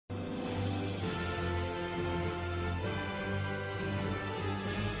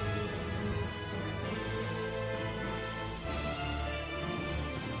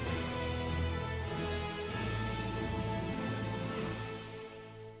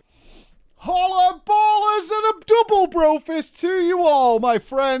double brofist to you all, my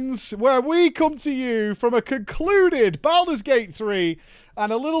friends, where we come to you from a concluded Baldur's Gate 3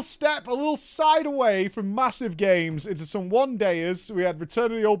 and a little side away from massive games into some one-dayers. We had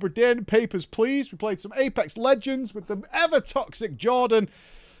Return of the Obra Dinn, Papers, Please. We played some Apex Legends with the ever-toxic Jordan,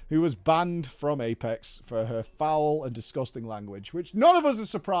 who was banned from Apex for her foul and disgusting language, which none of us are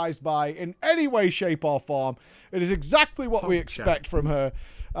surprised by in any way, shape, or form. It is exactly what we expect from her.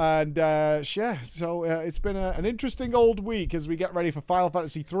 And, it's been an interesting old week as we get ready for Final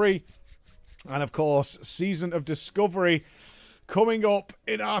Fantasy 3. And, of course, Season of Discovery coming up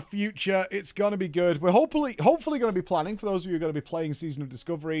in our future. It's going to be good. We're hopefully going to be planning, for those of you who are going to be playing Season of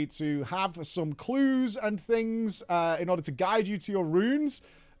Discovery, to have some clues and things in order to guide you to your runes,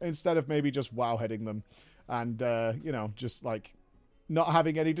 instead of maybe just wow-heading them and, just like not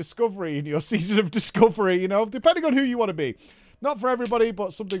having any discovery in your Season of Discovery, depending on who you want to be. Not for everybody,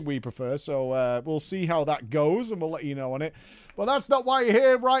 but something we prefer. So we'll see how that goes, and we'll let you know on it. But that's not why you're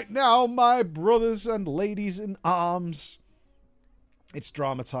here right now, my brothers and ladies in arms. It's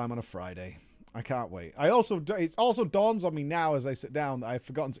drama time on a Friday. I can't wait. It also dawns on me now as I sit down that I've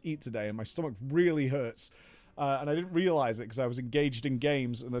forgotten to eat today, and my stomach really hurts. And I didn't realize it because I was engaged in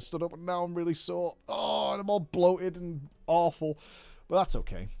games, and I stood up, and now I'm really sore. Oh, and I'm all bloated and awful. But that's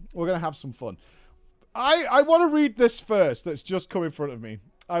okay. We're going to have some fun. I want to read this first that's just come in front of me.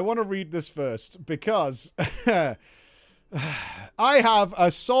 I want to read this first because I have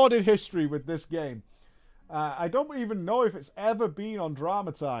a sordid history with this game. I don't even know if it's ever been on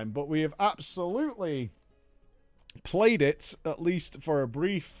Drama Time, but we have absolutely played it, at least for a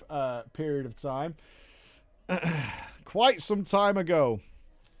brief period of time. Quite some time ago.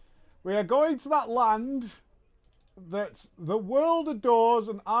 We are going to that land that the world adores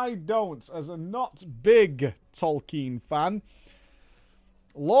and I don't, as a not big Tolkien fan.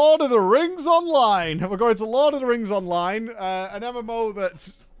 Lord of the Rings Online. We're going to Lord of the Rings Online, an MMO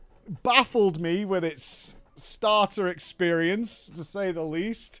that baffled me with its starter experience, to say the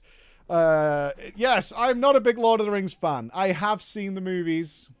least. Yes, I'm not a big Lord of the Rings fan. I have seen the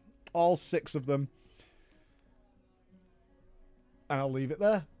movies, all 6 of them. And I'll leave it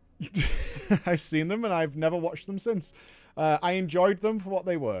there. I've seen them and I've never watched them since. I enjoyed them for what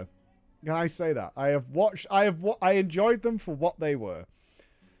they were. Can I say that? I enjoyed them for what they were.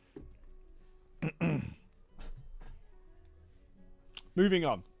 Moving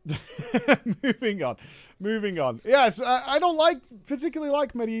on. Moving on. Yes, I don't particularly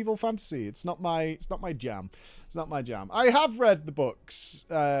like medieval fantasy. It's not my jam. It's not my jam. I have read the books,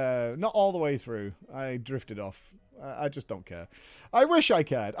 not all the way through. I drifted off. I just don't care. I wish I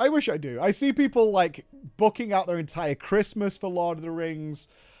cared. I wish I do. I see people like booking out their entire Christmas for Lord of the Rings.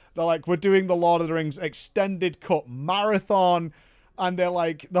 They're like, we're doing the Lord of the Rings extended cut marathon. And they're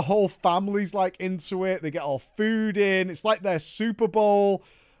like, the whole family's like into it. They get all food in. It's like their Super Bowl.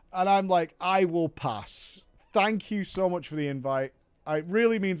 And I'm like, I will pass. Thank you so much for the invite. It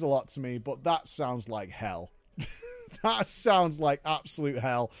really means a lot to me, but that sounds like hell. That sounds like absolute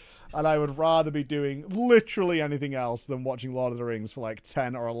hell. And I would rather be doing literally anything else than watching Lord of the Rings for like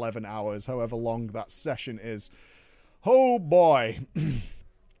 10 or 11 hours, however long that session is. Oh boy.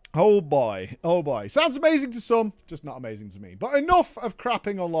 Oh boy. Oh boy. Sounds amazing to some, just not amazing to me. But enough of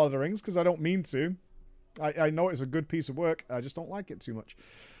crapping on Lord of the Rings, because I don't mean to. I know it's a good piece of work. I just don't like it too much.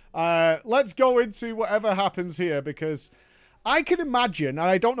 Let's go into whatever happens here, because I can imagine, and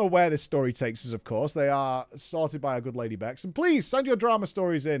I don't know where this story takes us, of course. They are sorted by our good Lady Bex. And please send your drama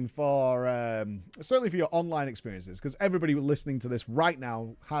stories in for, certainly for your online experiences, because everybody listening to this right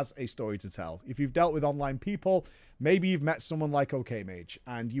now has a story to tell. If you've dealt with online people, maybe you've met someone like OK Mage,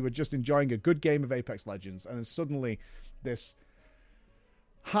 and you were just enjoying a good game of Apex Legends, and then suddenly this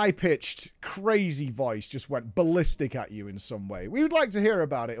high-pitched, crazy voice just went ballistic at you in some way. We would like to hear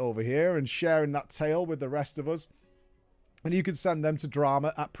about it over here and sharing that tale with the rest of us. And you can send them to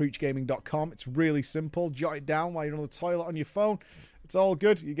drama@preachgaming.com. It's really simple. Jot it down while you're on the toilet on your phone. It's all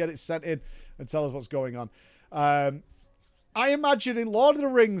good. You get it sent in and tell us what's going on. I imagine in Lord of the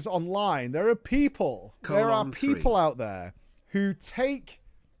Rings Online, there are people out there who take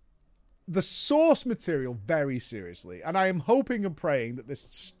the source material very seriously. And I am hoping and praying that this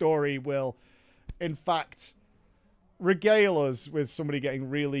story will, in fact, regale us with somebody getting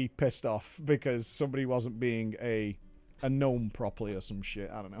really pissed off because somebody wasn't being a gnome properly or some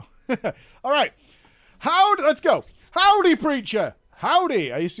shit. I don't know. All right. Let's go. Howdy, preacher.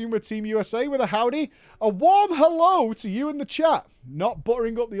 Howdy. I assume we're Team USA with a howdy. A warm hello to you in the chat. Not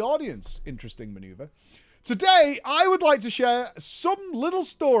buttering up the audience. Interesting maneuver. Today, I would like to share some little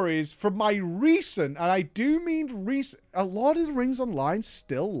stories from my recent, and I do mean recent, A Lord of the Rings Online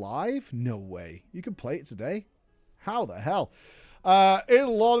still live? No way. You can play it today. How the hell? In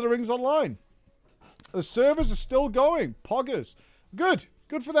Lord of the Rings Online. The servers are still going. Poggers. Good.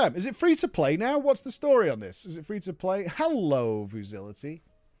 Good for them. Is it free to play now? What's the story on this? Is it free to play? Hello, Vusility.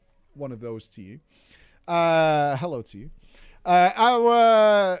 One of those to you. Hello to you.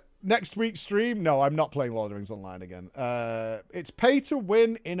 Our next week's stream. No, I'm not playing Lord of the Rings Online again. It's pay to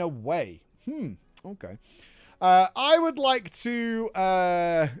win in a way. Okay. I would like to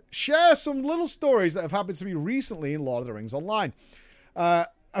share some little stories that have happened to me recently in Lord of the Rings Online. A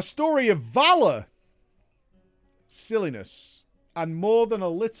story of valor, silliness, and more than a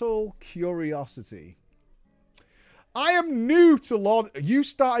little curiosity. I am new to Lord... You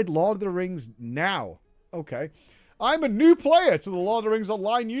started Lord of the Rings now. Okay. I'm a new player to the Lord of the Rings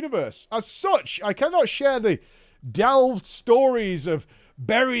Online universe. As such, I cannot share the delved stories of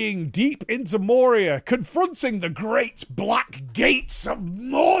burying deep into Moria, confronting the great black gates of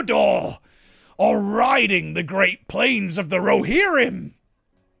Mordor, or riding the great plains of the Rohirrim.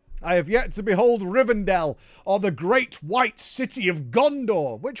 I have yet to behold Rivendell, or the great white city of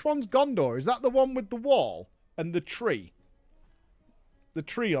Gondor. Which one's Gondor? Is that the one with the wall and the tree? The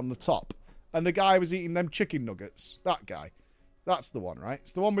tree on the top. And the guy was eating them chicken nuggets. That guy. That's the one, right?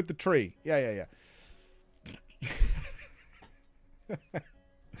 It's the one with the tree. Yeah.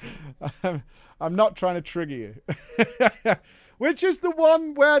 I'm not trying to trigger you. Which is the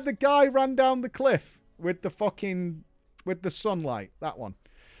one where the guy ran down the cliff with with the sunlight. That one.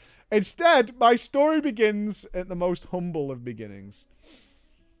 Instead, my story begins at the most humble of beginnings.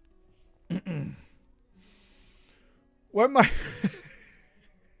 When my...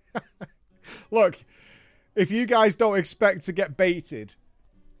 Look, if you guys don't expect to get baited,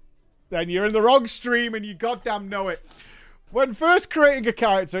 then you're in the wrong stream and you goddamn know it. When first creating a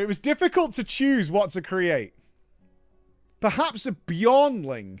character, it was difficult to choose what to create. Perhaps a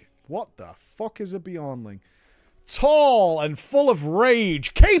Bjornling. What the fuck is a Bjornling? Tall and full of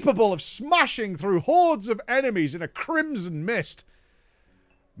rage, capable of smashing through hordes of enemies in a crimson mist.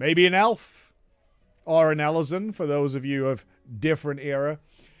 Maybe an elf. Or an Elizon, for those of you of different era.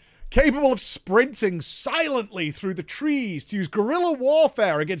 Capable of sprinting silently through the trees to use guerrilla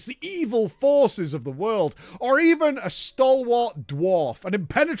warfare against the evil forces of the world. Or even a stalwart dwarf, an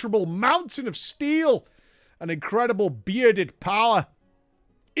impenetrable mountain of steel, an incredible bearded power.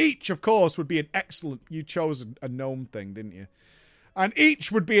 Each, of course, would be an excellent... You chose a gnome thing, didn't you? And each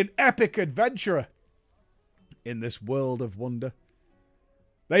would be an epic adventurer in this world of wonder.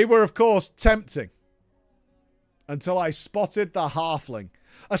 They were, of course, tempting. Until I spotted the halfling.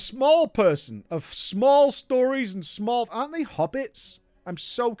 A small person of small stories and small... Aren't they hobbits? I'm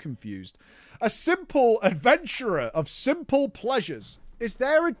so confused. A simple adventurer of simple pleasures. Is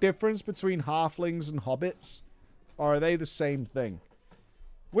there a difference between halflings and hobbits? Or are they the same thing?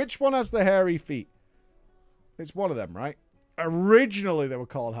 Which one has the hairy feet? It's one of them, right? Originally, they were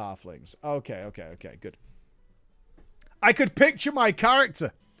called halflings. Okay, good. I could picture my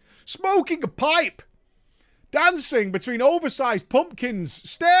character smoking a pipe, dancing between oversized pumpkins,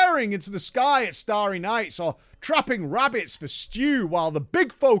 staring into the sky at starry nights, or trapping rabbits for stew while the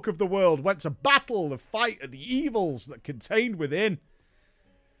big folk of the world went to battle the fight at the evils that contained within.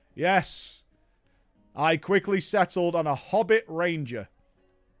 Yes, I quickly settled on a hobbit ranger.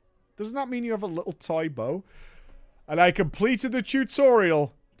 Doesn't that mean you have a little toy bow? And I completed the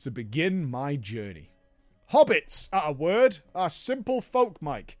tutorial to begin my journey. Hobbits, at a word, are simple folk,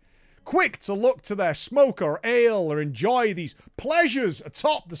 Mike. Quick to look to their smoke or ale or enjoy these pleasures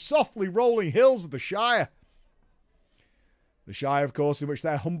atop the softly rolling hills of the Shire. The Shire, of course, in which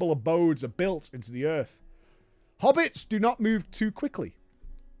their humble abodes are built into the earth. Hobbits do not move too quickly.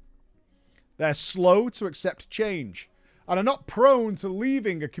 They're slow to accept change, and are not prone to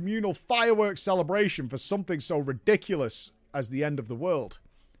leaving a communal fireworks celebration for something so ridiculous as the end of the world.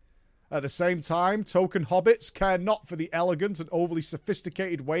 At the same time, token hobbits care not for the elegant and overly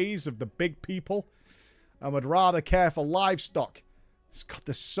sophisticated ways of the big people, and would rather care for livestock. God,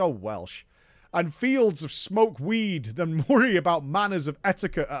 they're so Welsh. And fields of smoke weed than worry about manners of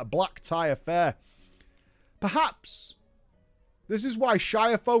etiquette at a black tie affair. Perhaps this is why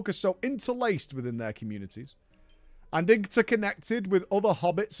Shire folk are so interlaced within their communities, and interconnected with other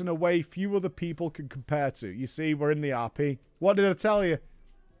hobbits in a way few other people can compare to. You see, we're in the RP. What did I tell you?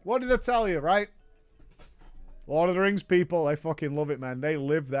 What did I tell you, right? Lord of the Rings people, they fucking love it, man. They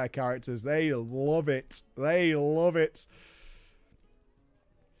live their characters. They love it. They love it.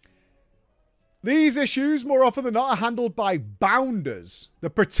 These issues, more often than not, are handled by bounders.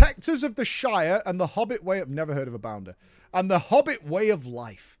 The protectors of the Shire and the Hobbit way... I've never heard of a bounder. And the Hobbit way of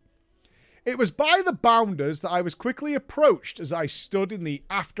life. It was by the bounders that I was quickly approached as I stood in the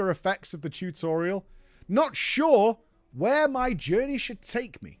after effects of the tutorial, not sure where my journey should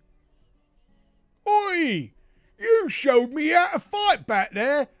take me. Oi! You showed me how to fight back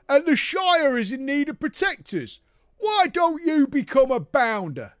there, and the Shire is in need of protectors. Why don't you become a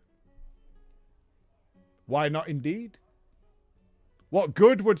bounder? Why not indeed? What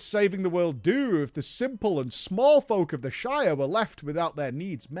good would saving the world do if the simple and small folk of the Shire were left without their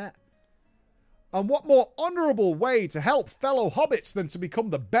needs met? And what more honourable way to help fellow hobbits than to become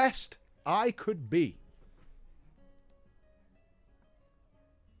the best I could be?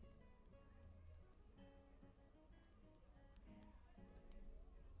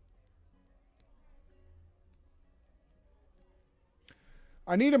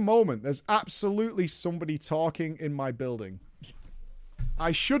 I need a moment. There's absolutely somebody talking in my building.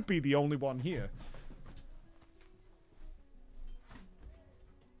 I should be the only one here.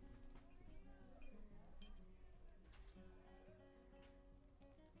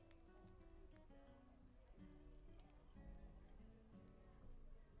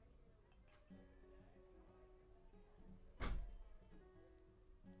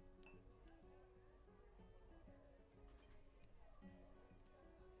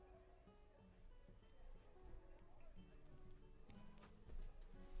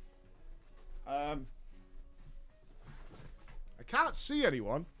 I can't see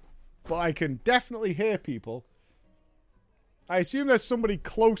anyone, but I can definitely hear people. I assume there's somebody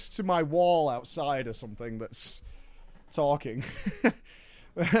close to my wall outside or something that's talking.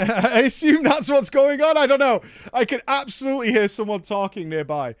 I assume that's what's going on. I don't know. I can absolutely hear someone talking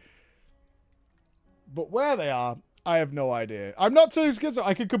nearby. But where they are, I have no idea. I'm not too scared.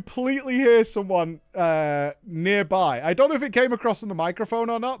 I can completely hear someone nearby. I don't know if it came across on the microphone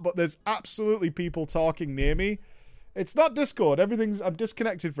or not, but there's absolutely people talking near me. It's not Discord. I'm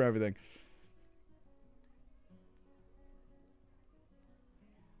disconnected for everything.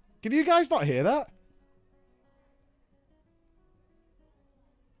 Can you guys not hear that?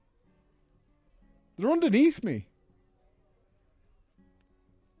 They're underneath me.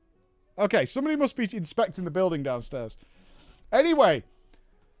 Okay, somebody must be inspecting the building downstairs. Anyway,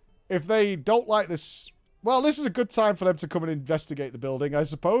 if they don't like this... Well, this is a good time for them to come and investigate the building, I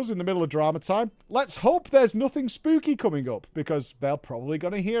suppose, in the middle of drama time. Let's hope there's nothing spooky coming up, because they're probably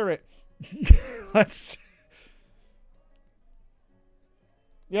going to hear it. Let's...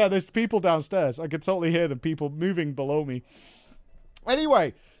 Yeah, there's people downstairs. I could totally hear them, people moving below me.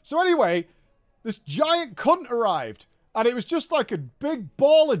 Anyway, this giant cunt arrived. And it was just like a big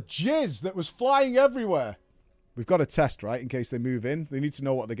ball of jizz that was flying everywhere. We've got to test, right? In case they move in. They need to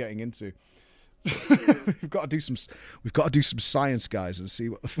know what they're getting into. We've got to do some science, guys, and see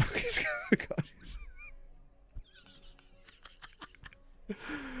what the fuck is going on.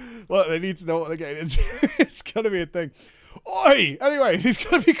 Well, they need to know what they're getting into. It's going to be a thing. Oi! Anyway, he's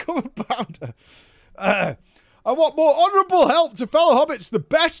going to become a bounder. I want more honourable help to fellow hobbits. The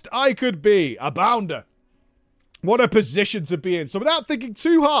best I could be. A bounder. What a position to be in. So without thinking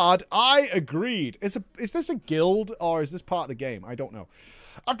too hard, I agreed. Is this a guild or is this part of the game? I don't know.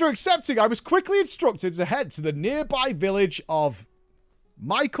 After accepting, I was quickly instructed to head to the nearby village of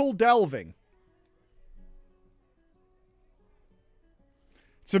Michael Delving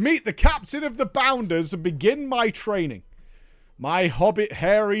to meet the captain of the Bounders and begin my training. My hobbit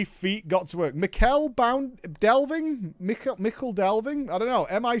hairy feet got to work. Michael Delving? Michael Delving? I don't know.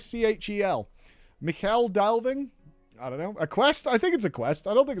 M-I-C-H-E-L. Michael Delving? I don't know. A quest? I think it's a quest.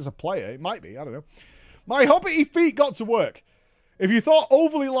 I don't think it's a player. It might be. I don't know. My hobbity feet got to work. If you thought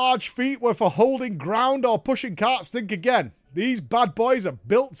overly large feet were for holding ground or pushing carts, think again. These bad boys are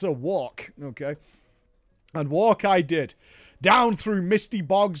built to walk. Okay. And walk I did. Down through misty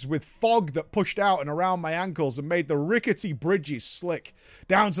bogs with fog that pushed out and around my ankles and made the rickety bridges slick.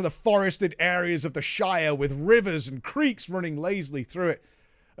 Down to the forested areas of the Shire with rivers and creeks running lazily through it.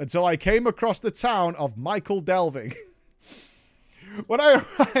 Until I came across the town of Michael Delving. When I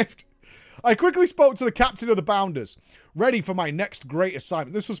arrived, I quickly spoke to the captain of the Bounders, ready for my next great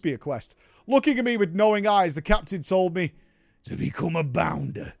assignment. This must be a quest. Looking at me with knowing eyes, the captain told me, "To become a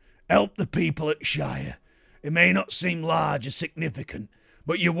bounder, help the people at Shire. It may not seem large or significant,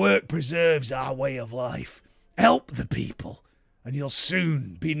 but your work preserves our way of life. Help the people, and you'll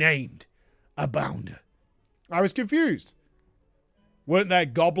soon be named a bounder." I was confused. Weren't there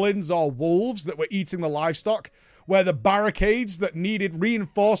goblins or wolves that were eating the livestock? Were the barricades that needed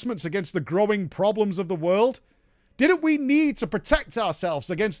reinforcements against the growing problems of the world? Didn't we need to protect ourselves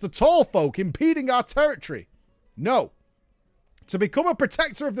against the tall folk impeding our territory? No. To become a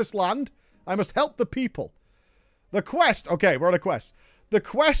protector of this land, I must help the people. The quest... Okay, we're on a quest. The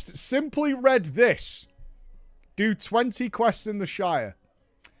quest simply read this. Do 20 quests in the Shire.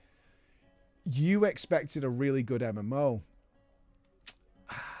 You expected a really good MMO.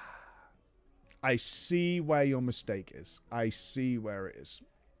 I see where your mistake is. I see where it is.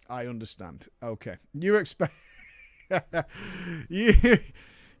 I understand. Okay. You expect... you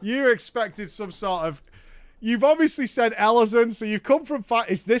expected some sort of... You've obviously said Ellison, so you've come from...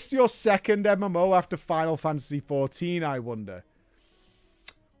 Is this your second MMO after Final Fantasy XIV, I wonder?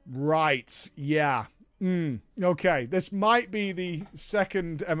 Right. Yeah. Okay. This might be the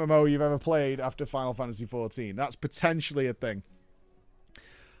second MMO you've ever played after Final Fantasy XIV. That's potentially a thing.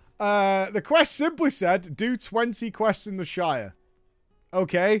 The quest simply said, do 20 quests in the Shire.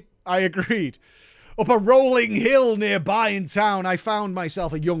 Okay, I agreed. Up a rolling hill nearby in town, I found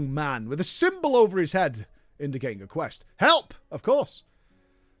myself a young man with a symbol over his head, indicating a quest. Help, of course.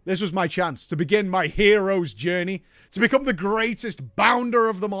 This was my chance to begin my hero's journey, to become the greatest bounder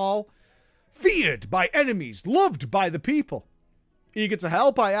of them all. Feared by enemies, loved by the people. Eager to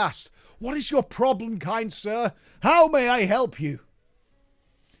help, I asked, what is your problem, kind sir? How may I help you?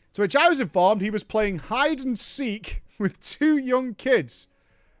 To which I was informed he was playing hide and seek with two young kids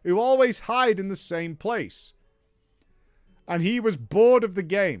who always hide in the same place. And he was bored of the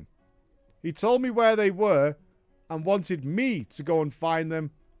game. He told me where they were and wanted me to go and find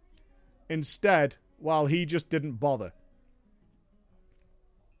them instead, while he just didn't bother.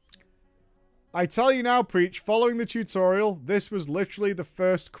 I tell you now, Preach, following the tutorial, this was literally the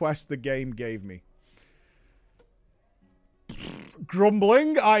first quest the game gave me.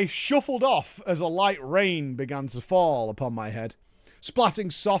 Grumbling, I shuffled off as a light rain began to fall upon my head,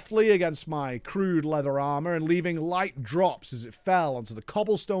 splatting softly against my crude leather armor and leaving light drops as it fell onto the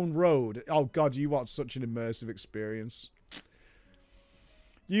cobblestone road. Oh god, you want such an immersive experience.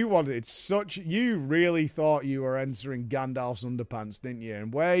 You really thought you were entering Gandalf's underpants, didn't you?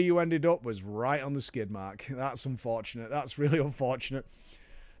 And where you ended up was right on the skid mark. That's unfortunate. That's really unfortunate.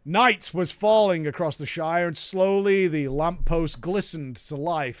 Night was falling across the Shire, and slowly the lamppost glistened to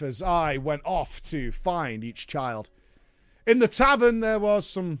life as I went off to find each child. In the tavern, there was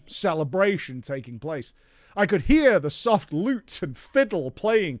some celebration taking place. I could hear the soft lute and fiddle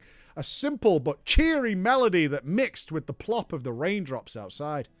playing, a simple but cheery melody that mixed with the plop of the raindrops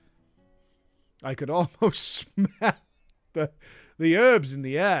outside. I could almost smell the herbs in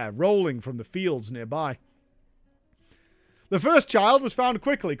the air rolling from the fields nearby. The first child was found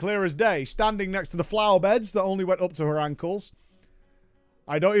quickly, clear as day, standing next to the flower beds that only went up to her ankles.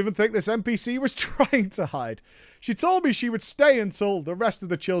 I don't even think this NPC was trying to hide. She told me she would stay until the rest of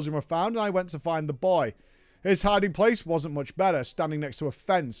the children were found, and I went to find the boy. His hiding place wasn't much better, standing next to a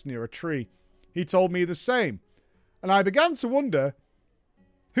fence near a tree. He told me the same, and I began to wonder,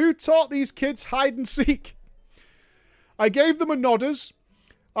 who taught these kids hide and seek? I gave them a nodders.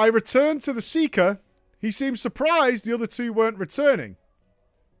 I returned to the seeker. He seemed surprised the other two weren't returning.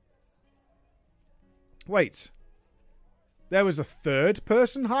 Wait. There was a third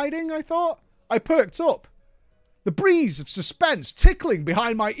person hiding, I thought? I perked up. The breeze of suspense tickling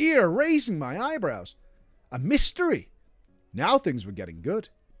behind my ear, raising my eyebrows. A mystery. Now things were getting good.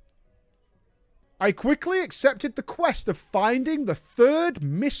 I quickly accepted the quest of finding the third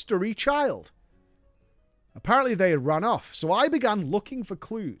mystery child. Apparently they had run off, so I began looking for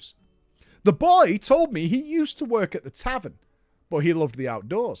clues. The boy told me he used to work at the tavern, but he loved the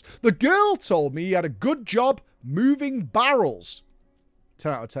outdoors. The girl told me he had a good job moving barrels.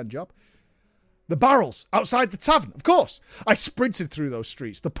 10 out of 10 job. The barrels outside the tavern, of course. I sprinted through those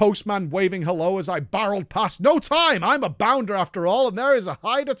streets, the postman waving hello as I barreled past. No time! I'm a bounder after all, and there is a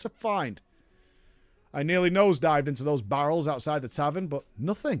hider to find. I nearly nosedived into those barrels outside the tavern, but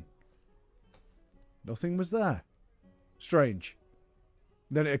nothing. Nothing was there. Strange.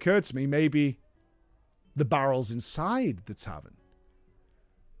 Then it occurred to me, maybe the barrel's inside the tavern.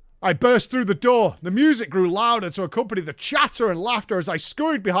 I burst through the door. The music grew louder to accompany the chatter and laughter as I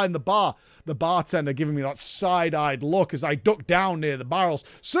scurried behind the bar, the bartender giving me that side-eyed look as I ducked down near the barrels,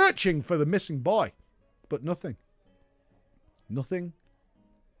 searching for the missing boy. But nothing. Nothing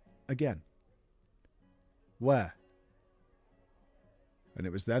again. Where? And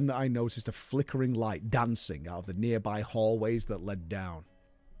it was then that I noticed a flickering light dancing out of the nearby hallways that led down.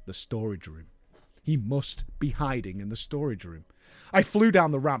 The storage room. He must be hiding in the storage room. I flew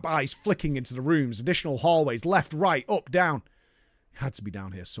down the ramp, eyes flicking into the rooms, additional hallways, left, right, up, down. It had to be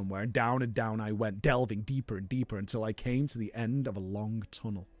down here somewhere, and down I went, delving deeper and deeper until I came to the end of a long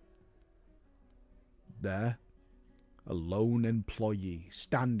tunnel. There, a lone employee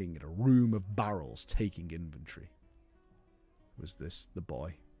standing in a room of barrels taking inventory. Was this the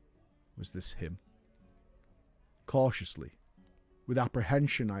boy? Was this him? Cautiously, with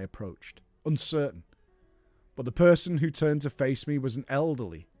apprehension I approached, uncertain. But the person who turned to face me was an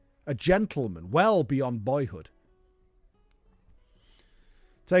elderly, A gentleman, well beyond boyhood.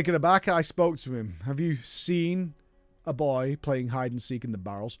 Taken aback, I spoke to him. Have you seen a boy playing hide and seek in the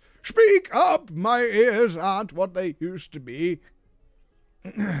barrels? Speak up! My ears aren't what they used to be.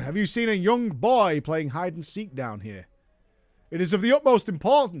 Have you seen a young boy playing hide and seek down here? It is of the utmost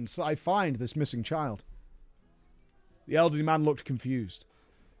importance that I find this missing child. The elderly man looked confused,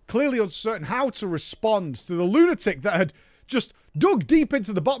 clearly uncertain how to respond to the lunatic that had just dug deep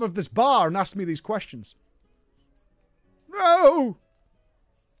into the bottom of this bar and asked me these questions. No!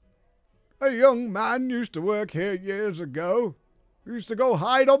 A young man used to work here years ago. He used to go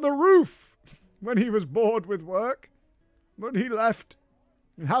hide on the roof when he was bored with work. But he left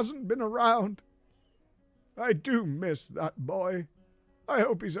and hasn't been around. I do miss that boy. I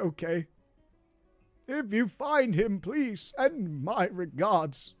hope he's okay. If you find him, please send my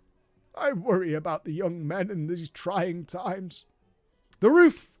regards. I worry about the young men in these trying times. The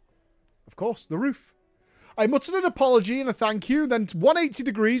roof. Of course, the roof. I muttered an apology and a thank you, then 180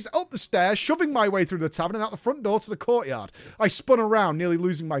 degrees up the stairs, shoving my way through the tavern and out the front door to the courtyard. I spun around, nearly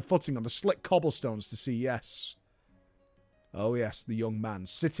losing my footing on the slick cobblestones to see yes. Oh yes, the young man,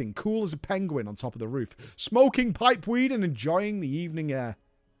 sitting cool as a penguin on top of the roof, smoking pipeweed and enjoying the evening air.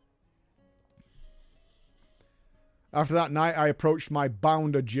 After that night, I approached my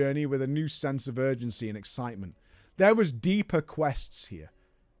bounder journey with a new sense of urgency and excitement. There was deeper quests here.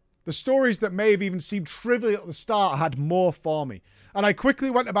 The stories that may have even seemed trivial at the start had more for me, and I quickly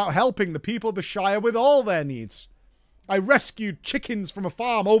went about helping the people of the Shire with all their needs. I rescued chickens from a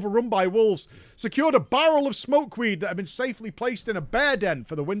farm overrun by wolves, secured a barrel of smokeweed that had been safely placed in a bear den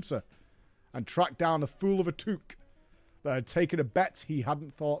for the winter, and tracked down a fool of a took that had taken a bet he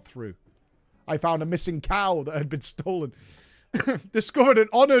hadn't thought through. I found a missing cow that had been stolen, discovered the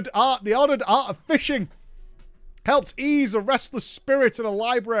honoured art of fishing, helped ease a restless spirit in a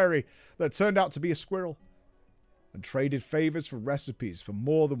library that turned out to be a squirrel, and traded favours for recipes for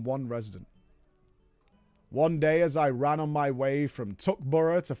more than one resident. One day, as I ran on my way from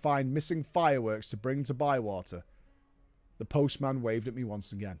Tuckborough to find missing fireworks to bring to Bywater, the postman waved at me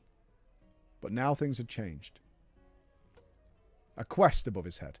once again. But now things had changed. A quest above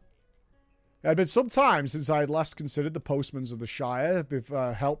his head. It had been some time since I had last considered the postmans of the Shire with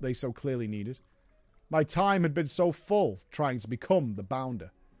help they so clearly needed. My time had been so full trying to become the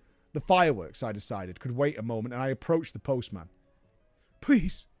bounder. The fireworks, I decided, could wait a moment, and I approached the postman.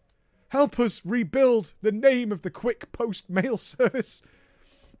 Please, help us rebuild the name of the quick post mail service.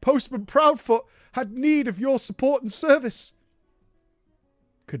 Postman Proudfoot had need of your support and service.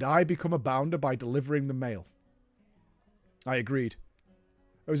 Could I become a bounder by delivering the mail? I agreed.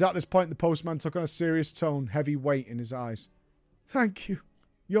 It was at this point the postman took on a serious tone, heavy weight in his eyes. Thank you,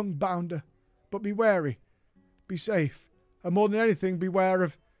 young bounder. But be wary, be safe, and more than anything, beware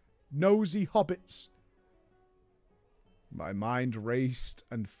of nosy hobbits. My mind raced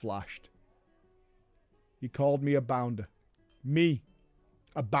and flashed. He called me a bounder. Me,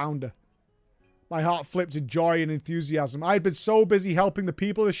 a bounder. My heart flipped in joy and enthusiasm. I had been so busy helping the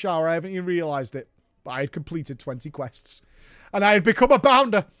people of the Shire I haven't even realised it. But I had completed 20 quests. And I had become a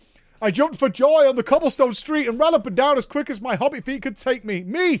bounder. I jumped for joy on the cobblestone street and ran up and down as quick as my hobbit feet could take me.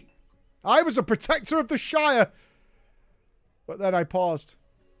 Me! I was a protector of the Shire. But then I paused.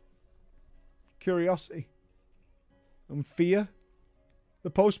 Curiosity. And fear.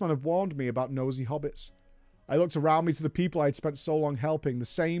 The postman had warned me about nosy hobbits. I looked around me to the people I had spent so long helping, the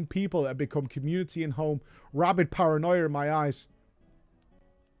same people that had become community and home, rabid paranoia in my eyes.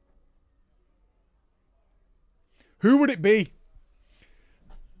 Who would it be?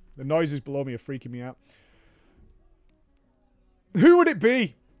 The noises below me are freaking me out. Who would it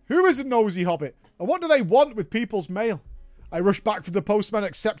be? Who is a nosy hobbit? And what do they want with people's mail? I rushed back for the postman,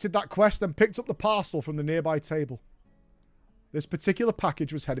 accepted that quest, then picked up the parcel from the nearby table. This particular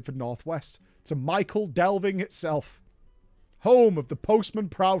package was headed for Northwest, to Michael Delving itself. Home of the postman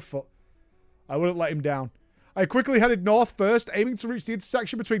Proudfoot. I wouldn't let him down. I quickly headed north first, aiming to reach the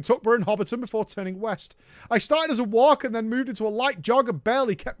intersection between Tuckborough and Hobbiton before turning west. I started as a walk and then moved into a light jog and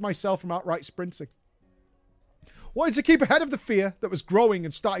barely kept myself from outright sprinting. Wanted to keep ahead of the fear that was growing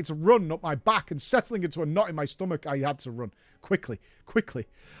and starting to run up my back and settling into a knot in my stomach, I had to run. Quickly, quickly.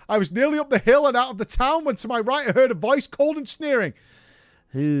 I was nearly up the hill and out of the town when to my right I heard a voice cold and sneering.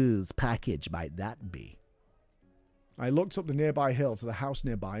 Whose package might that be? I looked up the nearby hill to the house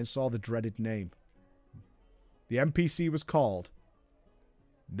nearby and saw the dreaded name. The NPC was called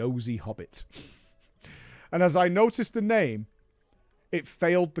Nosy Hobbit. And as I noticed the name, it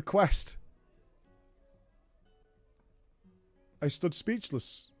failed the quest. I stood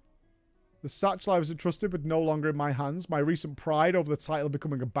speechless. The satchel I was entrusted with no longer in my hands. My recent pride over the title of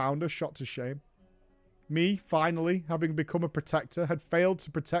becoming a bounder shot to shame. Me, finally, having become a protector, had failed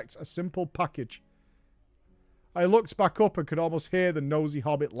to protect a simple package. I looked back up and could almost hear the nosy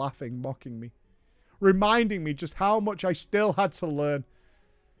hobbit laughing, mocking me, reminding me just how much I still had to learn.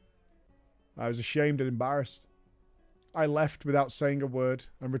 I was ashamed and embarrassed. I left without saying a word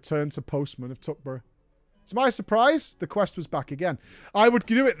and returned to Postman of Tuckborough. To my surprise, the quest was back again. I would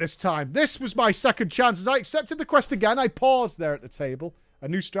do it this time. This was my second chance. As I accepted the quest again, I paused there at the table. A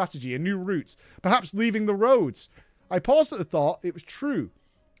new strategy, a new route, perhaps leaving the roads. I paused at the thought. It was true.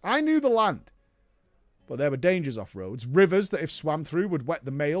 I knew the land. But there were dangers off roads. Rivers that if swam through would wet the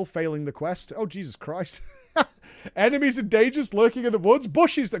mail, failing the quest. Oh, Jesus Christ. Enemies and dangers lurking in the woods.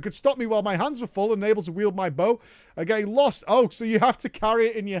 Bushes that could stop me while my hands were full and able to wield my bow. And getting lost. Oh, so you have to carry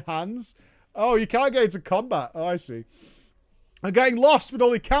it in your hands? Oh, you can't get into combat. Oh, I see. And getting lost would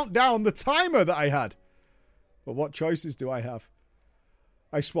only count down the timer that I had. But what choices do I have?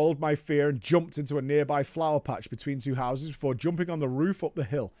 I swallowed my fear and jumped into a nearby flower patch between two houses before jumping on the roof up the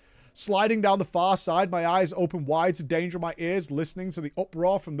hill. Sliding down the far side, my eyes open wide to danger in my ears, listening to the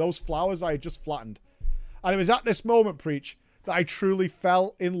uproar from those flowers I had just flattened. And it was at this moment, Preach, that I truly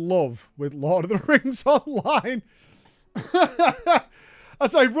fell in love with Lord of the Rings Online.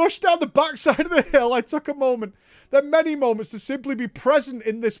 As I rushed down the backside of the hill, I took a moment, then many moments, to simply be present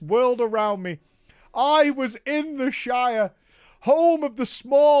in this world around me. I was in the Shire, home of the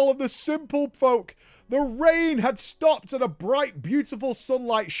small and the simple folk. The rain had stopped and a bright, beautiful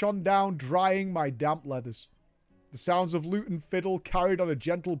sunlight shone down, drying my damp leathers. The sounds of lute and fiddle carried on a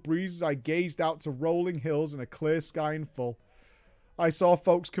gentle breeze as I gazed out to rolling hills and a clear sky in full. I saw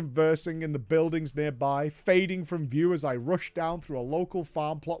folks conversing in the buildings nearby, fading from view as I rushed down through a local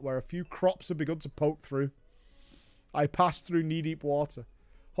farm plot where a few crops had begun to poke through. I passed through knee-deep water,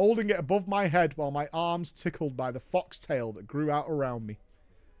 holding it above my head while my arms tickled by the foxtail that grew out around me.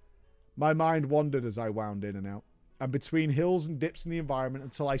 My mind wandered as I wound in and out, and between hills and dips in the environment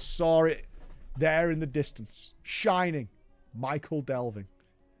until I saw it there in the distance, shining, Michael Delving,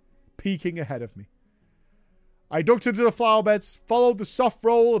 peeking ahead of me. I ducked into the flower beds, followed the soft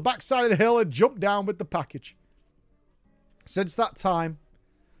roll, the backside of the hill, and jumped down with the package. Since that time,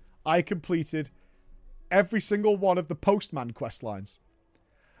 I completed every single one of the Postman quest lines.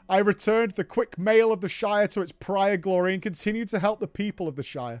 I returned the quick mail of the Shire to its prior glory and continued to help the people of the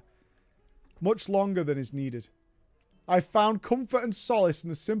Shire. Much longer than is needed. I found comfort and solace in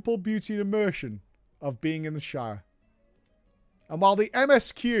the simple beauty and immersion of being in the Shire. And while the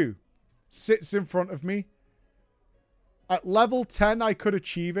MSQ sits in front of me, at level 10 I could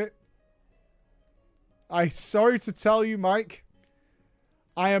achieve it. I'm sorry to tell you, Mike,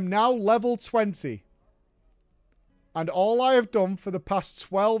 I am now level 20. And all I have done for the past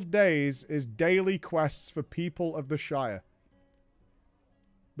 12 days is daily quests for people of the Shire.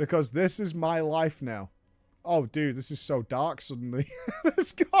 Because this is my life now. Oh, dude, this is so dark suddenly.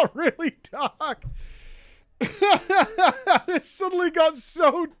 This got really dark. This suddenly got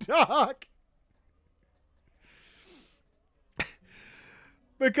so dark.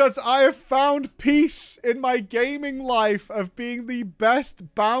 Because I have found peace in my gaming life of being the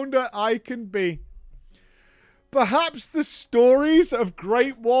best bounder I can be. Perhaps the stories of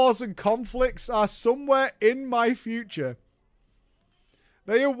great wars and conflicts are somewhere in my future.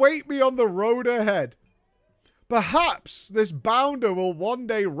 They await me on the road ahead. Perhaps this bounder will one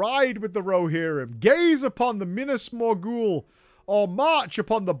day ride with the Rohirrim, gaze upon the Minas Morgul, or march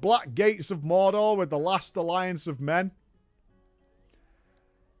upon the black gates of Mordor with the last alliance of men.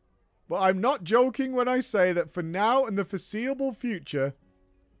 But I'm not joking when I say that for now and the foreseeable future,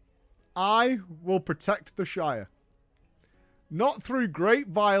 I will protect the Shire. Not through great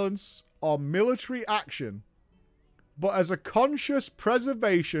violence or military action, but as a conscious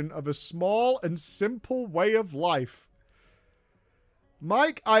preservation of a small and simple way of life.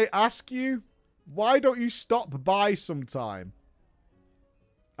 Mike, I ask you, why don't you stop by sometime?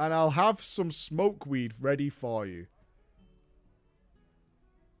 And I'll have some smokeweed ready for you.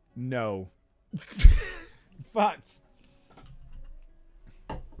 No. Fact.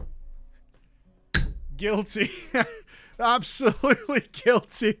 Guilty. Absolutely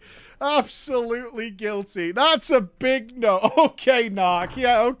guilty. Absolutely guilty. That's a big no. Okay, Narc.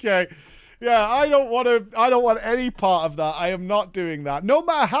 Yeah, okay. Yeah, I don't want any part of that. I am not doing that. No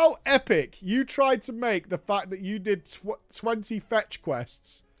matter how epic you tried to make the fact that you did 20 fetch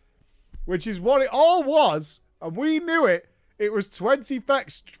quests, which is what it all was, and we knew it. It was 20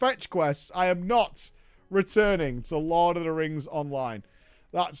 fetch quests. I am not returning to Lord of the Rings Online.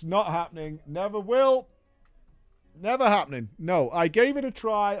 That's not happening. Never will. Never happening. No, I gave it a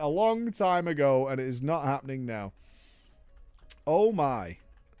try a long time ago, and it is not happening now. Oh my.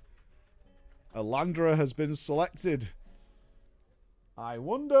 Alandra has been selected. I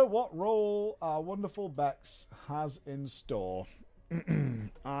wonder what role our wonderful Bex has in store.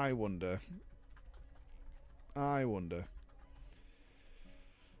 I wonder.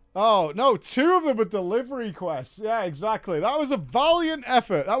 Oh, no, 2 of them were delivery quests. Yeah, exactly. That was a valiant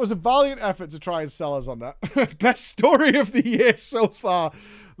effort. To try and sell us on that. Best story of the year so far.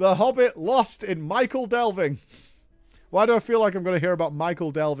 The Hobbit lost in Michael Delving. Why do I feel like I'm going to hear about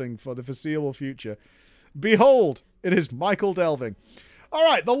Michael Delving for the foreseeable future? Behold, it is Michael Delving. All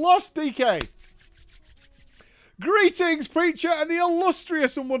right, the Lost DK. Greetings, preacher, and the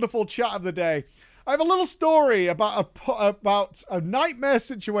illustrious and wonderful chat of the day. I have a little story about a nightmare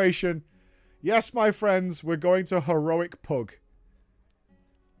situation. Yes, my friends, we're going to Heroic Pug.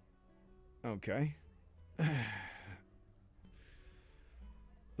 Okay. The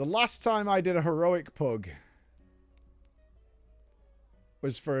last time I did a Heroic Pug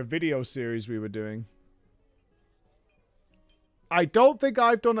was for a video series we were doing. I don't think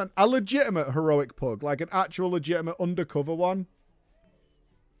I've done a legitimate Heroic Pug, like an actual legitimate undercover one,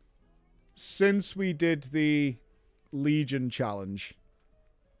 since we did the Legion challenge.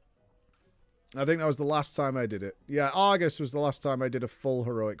 I think that was the last time I did it. Yeah, August was the last time I did a full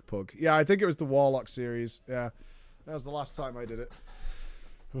Heroic Pug. Yeah, I think it was the Warlock series. Yeah, that was the last time I did it.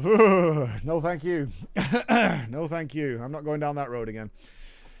 No, thank you. No, thank you. I'm not going down that road again.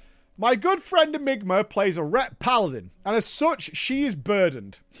 My good friend Enigma plays a Ret Paladin, and as such, she is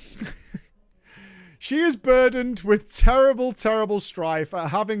burdened. She is burdened with terrible, terrible strife at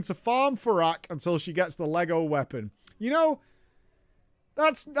having to farm Farak until she gets the Lego weapon. You know,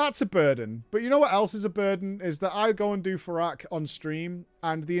 that's a burden. But you know what else is a burden? Is that I go and do Farak on stream,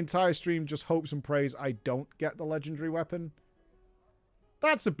 and the entire stream just hopes and prays I don't get the legendary weapon.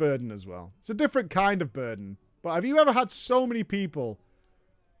 That's a burden as well. It's a different kind of burden. But have you ever had so many people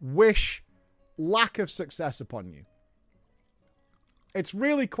wish lack of success upon you? It's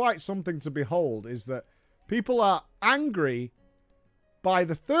really quite something to behold, is that people are angry by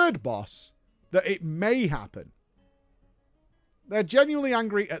the third boss that it may happen. They're genuinely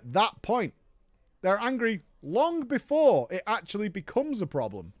angry at that point. They're angry long before it actually becomes a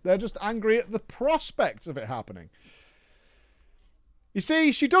problem. They're just angry at the prospect of it happening. You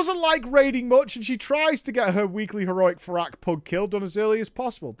see, she doesn't like raiding much, and she tries to get her weekly heroic Farak Pug kill done as early as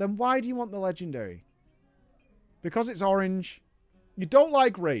possible. Then why do you want the legendary? Because it's orange. You don't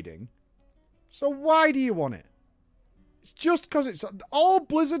like raiding. So why do you want it? It's just because it's... All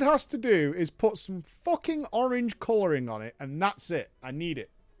Blizzard has to do is put some fucking orange colouring on it, and that's it. I need it.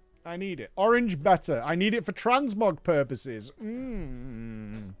 I need it. Orange better. I need it for transmog purposes.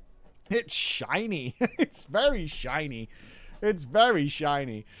 It's shiny. It's very shiny. It's very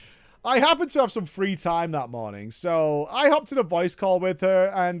shiny. I happened to have some free time that morning, so I hopped in a voice call with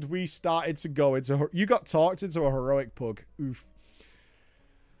her, and we started to go into her. You got talked into a heroic pug. Oof.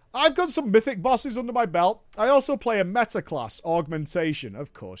 I've got some mythic bosses under my belt. I also play a meta class, Augmentation.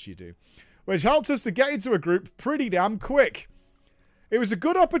 Of course you do. Which helped us to get into a group pretty damn quick. It was a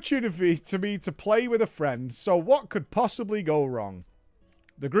good opportunity to me to play with a friend, so what could possibly go wrong?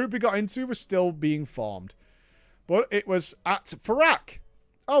 The group we got into was still being formed. But it was at Farak.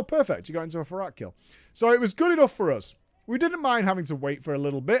 Oh, perfect. You got into a Farak kill. So it was good enough for us. We didn't mind having to wait for a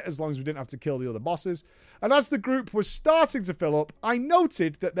little bit, as long as we didn't have to kill the other bosses. And as the group was starting to fill up, I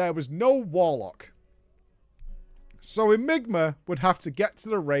noted that there was no Warlock. So Enigma would have to get to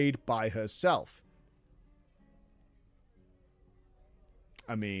the raid by herself.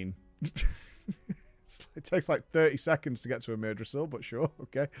 I mean... it takes like 30 seconds to get to a Murdrasil, but sure,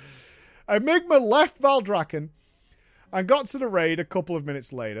 okay. Enigma left Valdrakken and got to the raid a couple of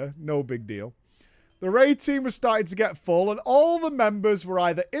minutes later. No big deal. The raid team was starting to get full, and all the members were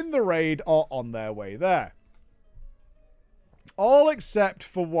either in the raid or on their way there. All except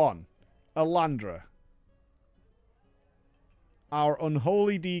for one, Alandra. Our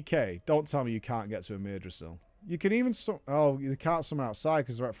unholy DK. Don't tell me you can't get to a Murdrasil. You can even... Oh, you can't summon outside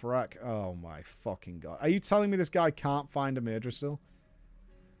because they're at Farak. Oh my fucking god. Are you telling me this guy can't find a Murdrasil?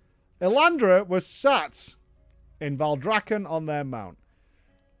 Elandra was sat in Valdrakken on their mount.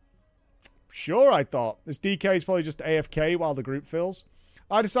 Sure, I thought. This DK is probably just AFK while the group fills.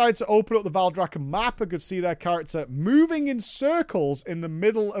 I decided to open up the Valdrakken map and could see their character moving in circles in the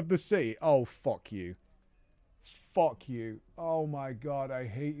middle of the city. Oh, fuck you. Fuck you. Oh my god, I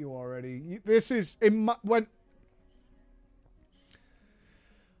hate you already. This is... When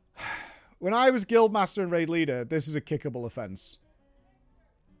I was Guildmaster and Raid Leader, this is a kickable offense.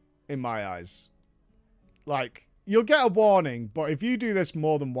 In my eyes. Like, you'll get a warning, but if you do this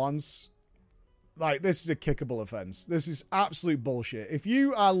more than once, like, this is a kickable offense. This is absolute bullshit. If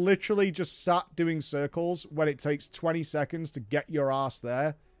you are literally just sat doing circles when it takes 20 seconds to get your ass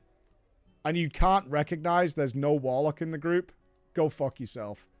there, and you can't recognize there's no warlock in the group, go fuck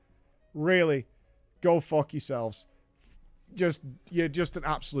yourself. Really, go fuck yourselves. You're just an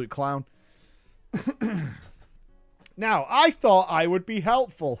absolute clown. Now, I thought I would be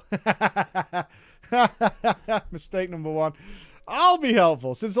helpful. Mistake number one. I'll be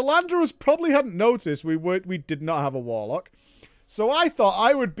helpful. Since Alandra probably hadn't noticed we did not have a warlock. So I thought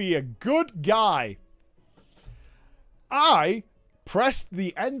I would be a good guy. I pressed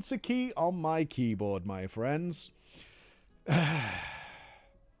the enter key on my keyboard, my friends. And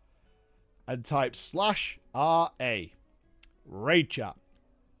typed /RA. Raid chat.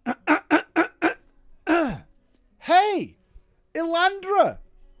 Hey, Elandra,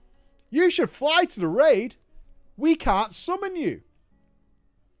 you should fly to the raid. We can't summon you.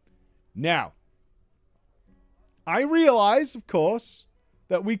 Now, I realize, of course,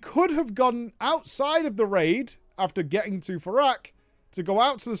 that we could have gone outside of the raid after getting to Farak to go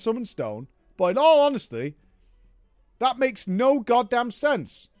out to the summon stone, but in all honesty, that makes no goddamn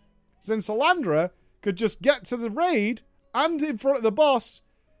sense. Since Elandra could just get to the raid and in front of the boss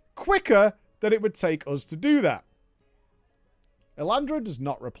quicker than it would take us to do that. Elandra does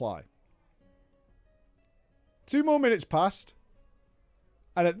not reply. 2 more minutes passed,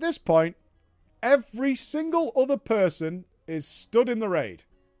 and at this point, every single other person is stood in the raid,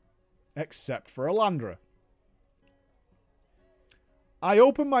 except for Elandra. I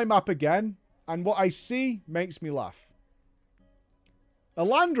open my map again, and what I see makes me laugh.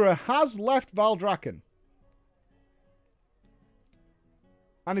 Elandra has left Valdrakken,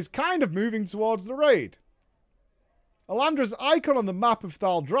 and is kind of moving towards the raid. Elandra's icon on the map of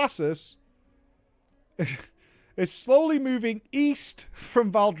Thaldraszus is slowly moving east from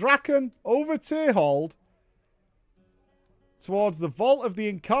Valdrakken over Tyrhold towards the Vault of the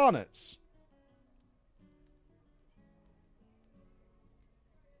Incarnates.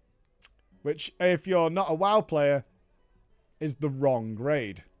 Which, if you're not a WoW player, is the wrong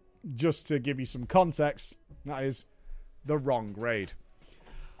raid. Just to give you some context, that is the wrong raid.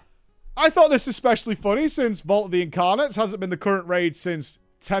 I thought this especially funny since Vault of the Incarnates hasn't been the current raid since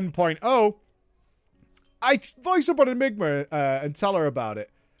 10.0. I voice up on Enigma and tell her about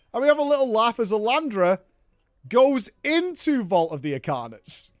it. And we have a little laugh as Elandra goes into Vault of the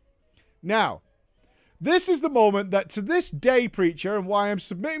Incarnates. Now, this is the moment that to this day, Preacher, and why I'm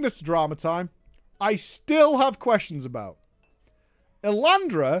submitting this to Drama Time, I still have questions about.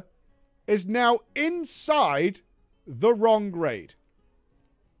 Elandra is now inside the wrong raid.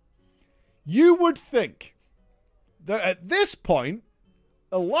 You would think that at this point,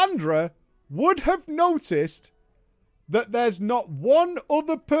 Elandra would have noticed that there's not one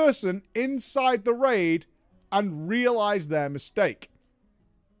other person inside the raid and realized their mistake.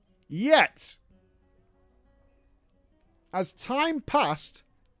 Yet, as time passed,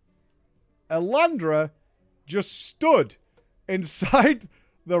 Elandra just stood inside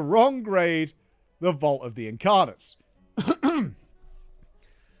the wrong raid, the Vault of the Incarnates.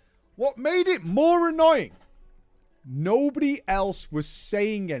 What made it more annoying, nobody else was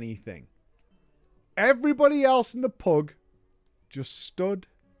saying anything. Everybody else in the pug just stood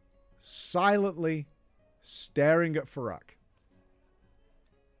silently staring at Farak.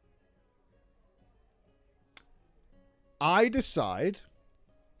 I decide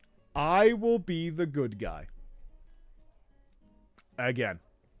I will be the good guy. Again.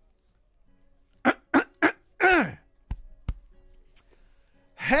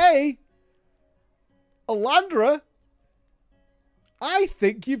 Hey, Elandra, I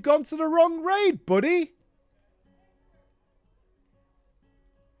think you've gone to the wrong raid, buddy.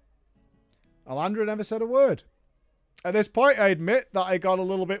 Elandra never said a word. At this point, I admit that I got a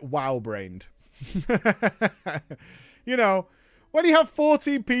little bit wow-brained. You know, when you have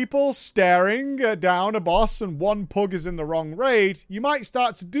 14 people staring down a boss and one pug is in the wrong raid, you might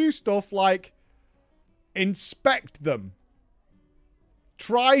start to do stuff like inspect them.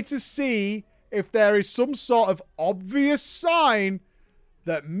 Try to see if there is some sort of obvious sign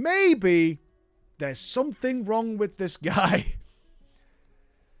that maybe there's something wrong with this guy.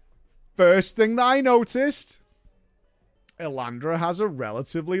 First thing that I noticed, Elandra has a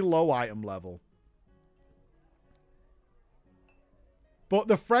relatively low item level. But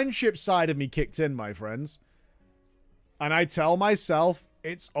the friendship side of me kicked in, my friends. And I tell myself,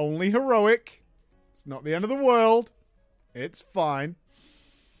 it's only heroic. It's not the end of the world. It's fine.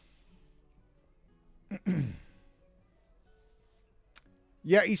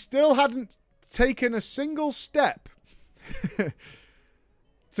 Yet he still hadn't taken a single step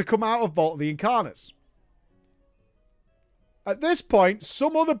to come out of Vault of the Incarnates. At this point,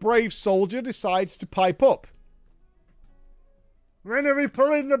 some other brave soldier decides to pipe up. When are we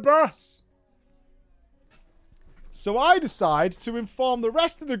pulling the bus? So I decide to inform the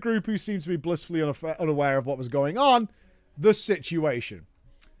rest of the group, who seemed to be blissfully unaware of what was going on, the situation.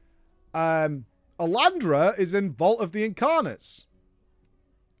 Alandra is in Vault of the Incarnates.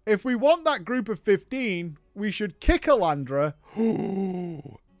 If we want that group of 15, we should kick Alandra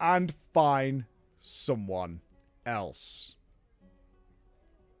and find someone else.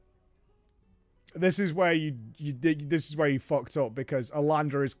 This is where this is where you fucked up, because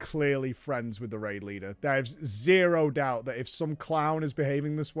Alandra is clearly friends with the raid leader. There's zero doubt that if some clown is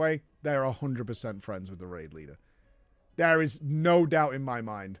behaving this way, they're 100% friends with the raid leader. There is no doubt in my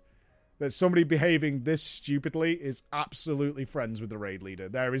mind that somebody behaving this stupidly is absolutely friends with the raid leader.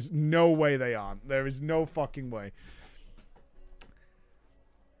 There is no way they aren't. There is no fucking way.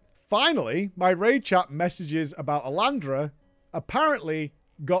 Finally, my raid chat messages about Alandra apparently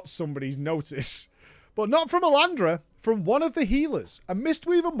got somebody's notice. But not from Alandra, from one of the healers, a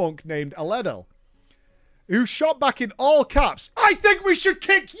Mistweaver monk named Aledel, who shot back in all caps, "I think we should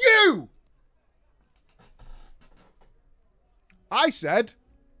kick you!" I said,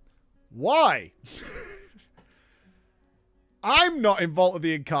 "Why?" I'm not in Vault of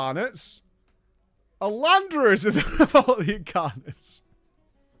the Incarnates. Alandra is in the Vault of the Incarnates.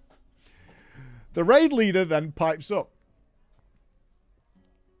 The raid leader then pipes up.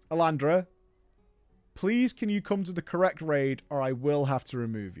 "Alandra, please can you come to the correct raid or I will have to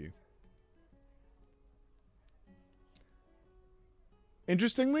remove you."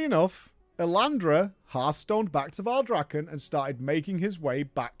 Interestingly enough, Alandra hearthstoned back to Valdrakken and started making his way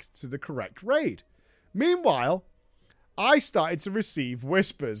back to the correct raid. Meanwhile, I started to receive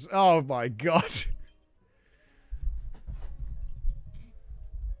whispers. Oh my god.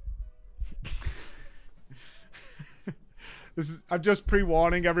 I'm just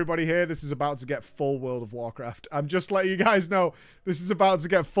pre-warning everybody here. This is about to get full World of Warcraft. I'm just letting you guys know this is about to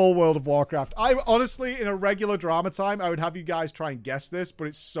get full World of Warcraft. I honestly, in a regular drama time, I would have you guys try and guess this, but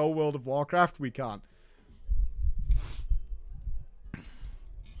it's so World of Warcraft, we can't.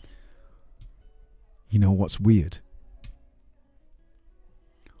 You know what's weird?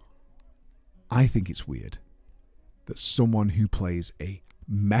 I think it's weird that someone who plays a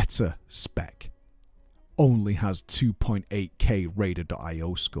meta spec only has 2.8k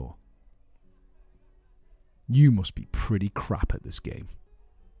Raider.io score. You must be pretty crap at this game.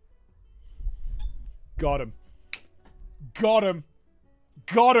 Got him. Got him.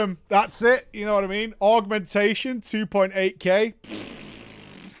 Got him. That's it. You know what I mean? Augmentation, 2.8k.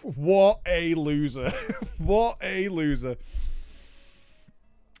 What a loser. What a loser.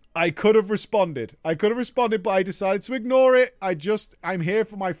 I could have responded. But I decided to ignore it. I'm here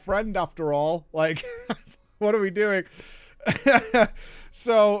for my friend after all. Like, what are we doing?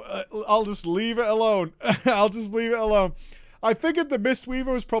 So, I'll just leave it alone. I figured the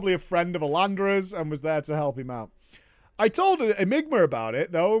Mistweaver was probably a friend of Alandra's and was there to help him out. I told Enigma about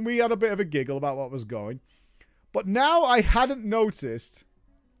it, though, and we had a bit of a giggle about what was going. But now I hadn't noticed.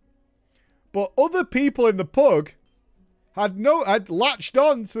 But other people in the pug had latched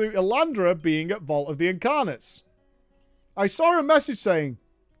on to Alandra being at Vault of the Incarnates. I saw a message saying,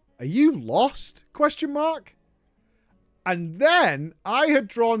 "Are you lost?" ? And then I had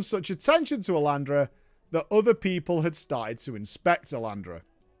drawn such attention to Alandra that other people had started to inspect Alandra.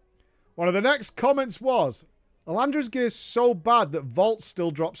 One of the next comments was, "Alandra's gear is so bad that Vault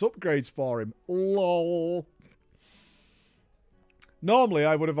still drops upgrades for him. Lol." Normally,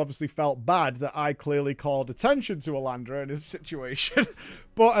 I would have obviously felt bad that I clearly called attention to Alandra in his situation.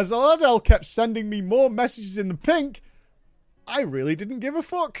 But as Aladel kept sending me more messages in the pink, I really didn't give a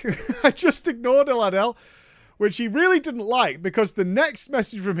fuck. I just ignored Aladel, which he really didn't like, because the next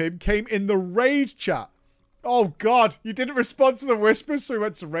message from him came in the raid chat. Oh god, you didn't respond to the whispers, so he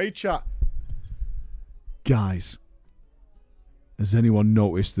went to raid chat. Guys, has anyone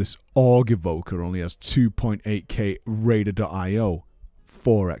noticed this Org Evoker only has 2.8k Raider.io?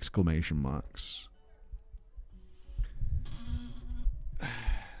 4 exclamation marks.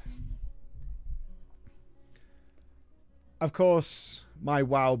 Of course, my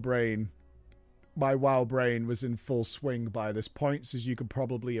WoW brain was in full swing by this point, as you could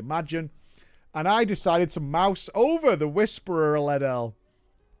probably imagine. And I decided to mouse over the Whisperer Eladel,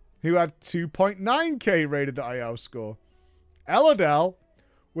 who had 2.9k Raider.io score. Eladel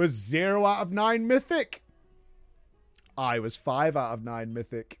was 0 out of 9 mythic. I was 5 out of 9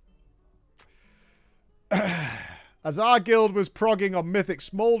 mythic. As our guild was progging on Mythic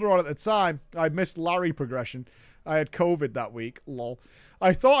Smolderon at the time, I missed Larry progression. I had COVID that week, lol.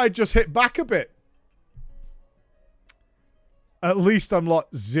 I thought I'd just hit back a bit. At least I'm like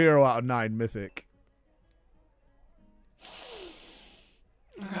 0 out of 9 Mythic.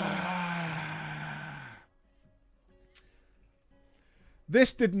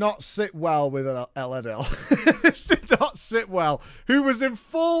 This did not sit well with Eladel. This did not sit well. Who was in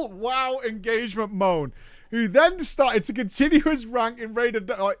full WoW engagement mode. Who then started to continue his rank in Raid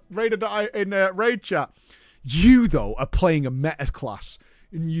chat. You, though, are playing a meta class.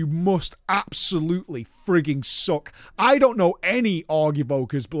 And you must absolutely frigging suck. I don't know any Org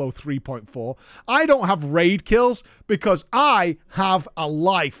Evokers below 3.4. I don't have raid kills because I have a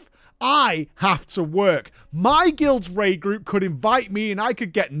life. I have to work. My guild's raid group could invite me and I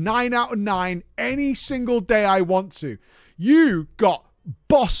could get 9 out of 9 any single day I want to. You got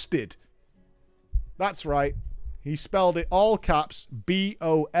busted. That's right. He spelled it all caps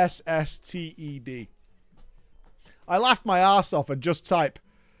B-O-S-S-T-E-D. I laughed my ass off and just type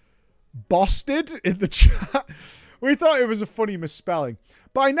busted in the chat. We thought it was a funny misspelling.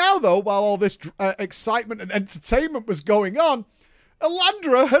 By now, though, while all this excitement and entertainment was going on,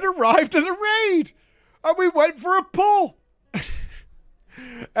 Elandra had arrived at the raid, and we went for a pull.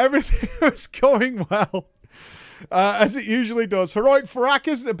 Everything was going well, as it usually does. Heroic Farak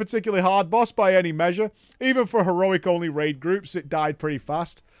isn't a particularly hard boss by any measure. Even for heroic-only raid groups, it died pretty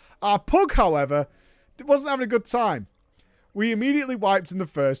fast. Our pug, however, wasn't having a good time. We immediately wiped in the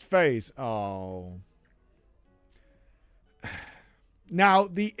first phase. Oh. Now,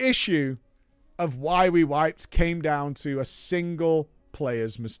 the issue of why we wiped came down to a single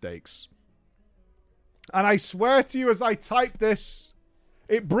player's mistakes. And I swear to you as I type this,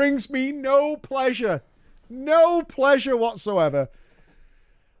 it brings me no pleasure whatsoever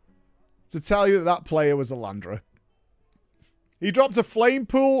to tell you that that player was Elandra. He dropped a flame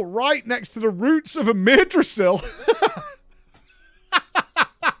pool right next to the roots of a Madrasil.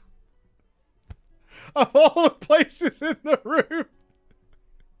 Of all the places in the room.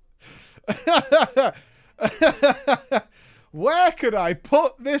 Where could I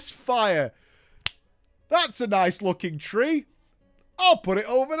put this fire? That's a nice looking tree. I'll put it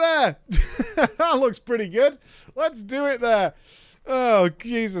over there. That looks pretty good. Let's do it there. Oh,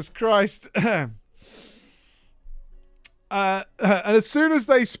 Jesus Christ. And as soon as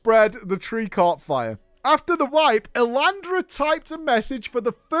they spread, the tree caught fire. After the wipe, Elandra typed a message for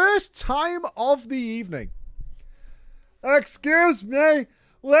the first time of the evening. Excuse me,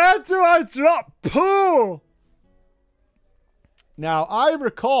 where do I drop pool? Now, I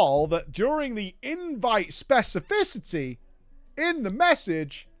recall that during the invite specificity in the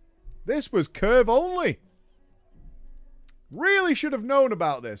message, this was curve only. Really should have known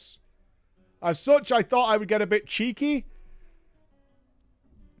about this. As such, I thought I would get a bit cheeky.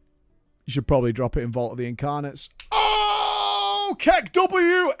 You should probably drop it in Vault of the Incarnates. Oh! Keck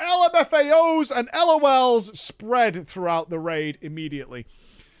W, LMFAOs, and LOLs spread throughout the raid immediately.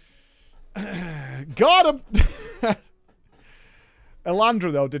 Got him!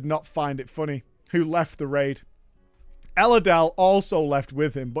 Elandra, though, did not find it funny, who left the raid. Eladel also left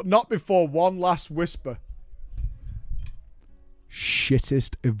with him, but not before one last whisper.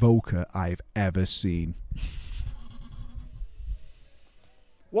 Shittest evoker I've ever seen.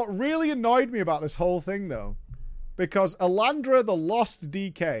 What really annoyed me about this whole thing, though, because Elandra the lost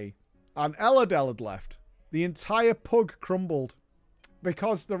DK and Eladel had left, the entire pug crumbled.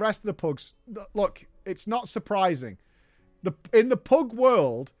 Because the rest of the pugs... Look, it's not surprising. In the pug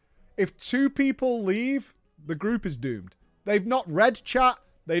world, if 2 people leave, the group is doomed. They've not read chat.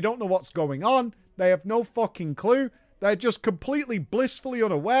 They don't know what's going on. They have no fucking clue. They're just completely blissfully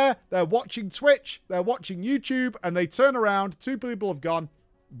unaware. They're watching Twitch. They're watching YouTube. And they turn around. 2 people have gone.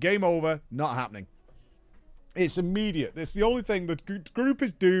 Game over. Not happening. It's immediate. It's the only thing. The group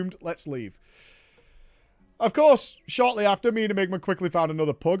is doomed. Let's leave. Of course, shortly after, me and Enigma quickly found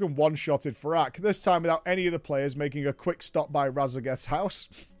another pug and one-shotted Farak, this time without any of the players making a quick stop by Razaget's house.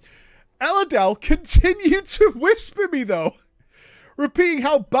 Eladel continued to whisper me, though, repeating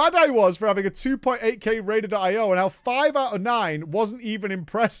how bad I was for having a 2.8k rated.io and how 5 out of 9 wasn't even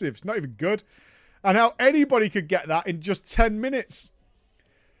impressive. It's not even good. And how anybody could get that in just 10 minutes.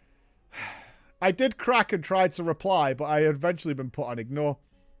 I did crack and tried to reply, but I had eventually been put on ignore.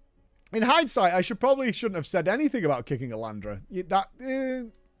 In hindsight, I shouldn't have said anything about kicking Elandra.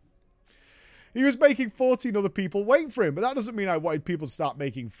 He was making 14 other people wait for him, but that doesn't mean I wanted people to start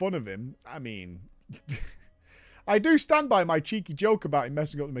making fun of him. I mean, I do stand by my cheeky joke about him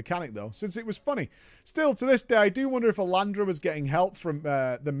messing up the mechanic, though, since it was funny. Still, to this day, I do wonder if Alandra was getting help from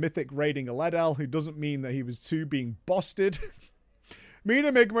the mythic raiding Aledel, who doesn't mean that he was too being busted. Me and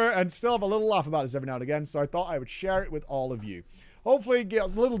Enigma, and still have a little laugh about this every now and again, so I thought I would share it with all of you. Hopefully get a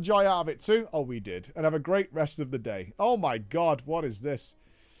little joy out of it too. Oh, we did. And have a great rest of the day. Oh my god, what is this?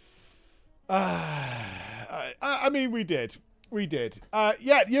 I mean, we did. We did.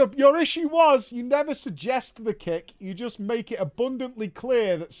 Yeah, your issue was you never suggest the kick. You just make it abundantly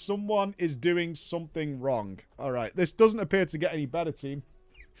clear that someone is doing something wrong. All right, this doesn't appear to get any better, team.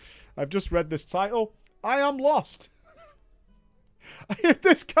 I've just read this title. I am lost.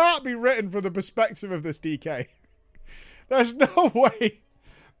 This can't be written from the perspective of this DK. There's no way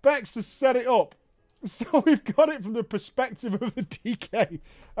Bex has set it up. So we've got it from the perspective of the DK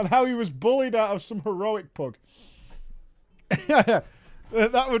and how he was bullied out of some heroic pug.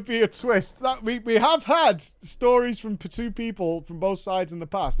 That would be a twist. That we have had stories from two people from both sides in the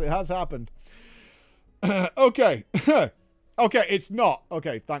past. It has happened. Okay. Okay, it's not.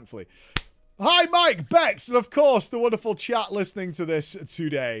 Okay, thankfully. Hi, Mike, Bex, and of course, the wonderful chat listening to this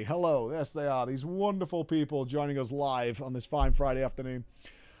today. Hello. Yes, they are. These wonderful people joining us live on this fine Friday afternoon.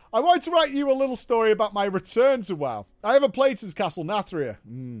 I wanted to write you a little story about my return to WoW. I haven't played since Castle Nathria.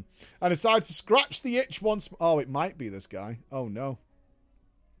 I decided to scratch the itch once. Oh, it might be this guy. Oh, no.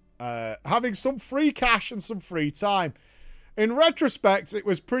 Having some free cash and some free time. In retrospect, it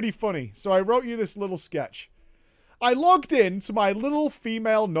was pretty funny, so I wrote you this little sketch. I logged in to my little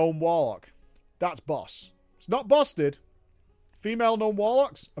female gnome warlock. That's boss. It's not busted. Female gnome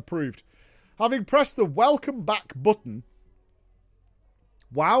warlocks? Approved. Having pressed the welcome back button.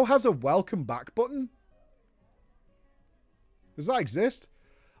 WoW has a welcome back button? Does that exist?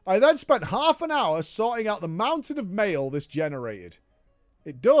 I then spent half an hour sorting out the mountain of mail this generated.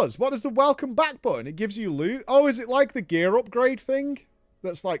 It does. What is the welcome back button? It gives you loot. Oh, is it like the gear upgrade thing?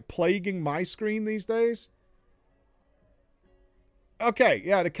 That's like plaguing my screen these days? Okay,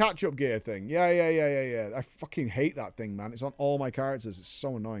 yeah, the catch-up gear thing. Yeah. I fucking hate that thing, man. It's on all my characters. It's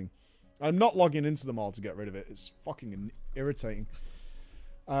so annoying. I'm not logging into them all to get rid of it. It's fucking irritating.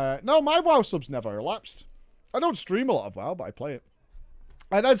 No, my WoW subs never elapsed. I don't stream a lot of WoW, but I play it.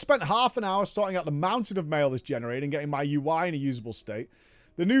 I then spent half an hour sorting out the mountain of mail this generated and getting my UI in a usable state.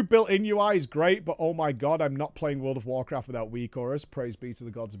 The new built-in UI is great, but oh my god, I'm not playing World of Warcraft without weak auras. Praise be to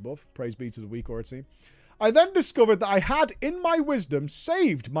the gods above. Praise be to the weak aura team. I then discovered that I had, in my wisdom,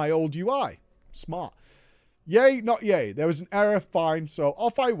 saved my old UI. Smart. Yay, not yay. There was an error, fine, so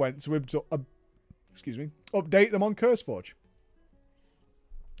off I went to update them on CurseForge.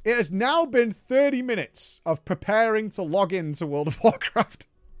 It has now been 30 minutes of preparing to log into World of Warcraft.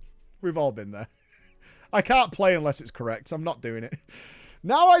 We've all been there. I can't play unless it's correct. I'm not doing it.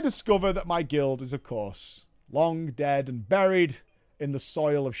 Now I discover that my guild is, of course, long dead and buried in the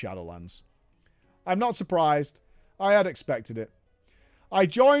soil of Shadowlands. I'm not surprised. I had expected it. I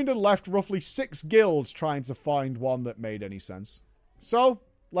joined and left roughly 6 guilds trying to find one that made any sense. So,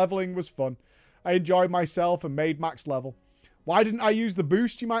 leveling was fun. I enjoyed myself and made max level. Why didn't I use the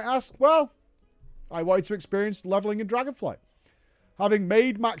boost, you might ask? Well, I wanted to experience leveling in Dragonflight. Having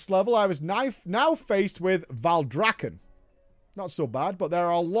made max level, I was now faced with Valdrakken. Not so bad, but there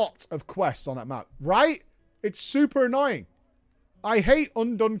are a lot of quests on that map. Right? It's super annoying. I hate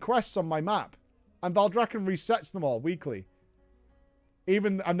undone quests on my map. And Valdrakken resets them all weekly.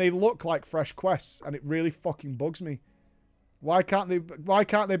 And they look like fresh quests, and it really fucking bugs me. Why can't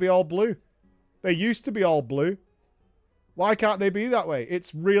they be all blue? They used to be all blue. Why can't they be that way?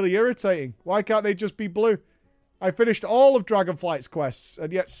 It's really irritating. Why can't they just be blue? I finished all of Dragonflight's quests,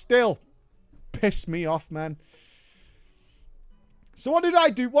 and yet still piss me off, man. So what did I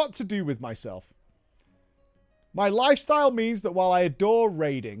do? What to do with myself? My lifestyle means that while I adore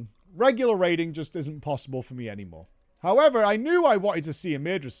raiding, regular raiding just isn't possible for me anymore. However, I knew I wanted to see a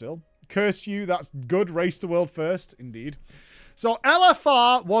Madrasil. Curse you, that's good. Race to world first, indeed. So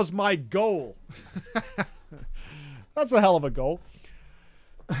LFR was my goal. That's a hell of a goal.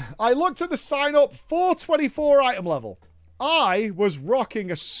 I looked at the sign up 424 item level. I was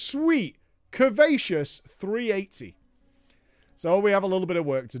rocking a sweet, curvaceous 380. So we have a little bit of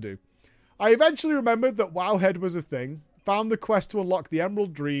work to do. I eventually remembered that Wowhead was a thing, found the quest to unlock the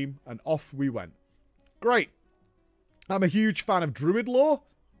Emerald Dream, and off we went. Great. I'm a huge fan of Druid lore,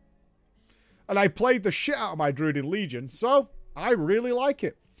 and I played the shit out of my Druid in Legion, so I really like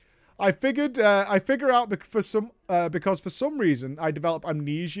it. I figure out because for some reason I develop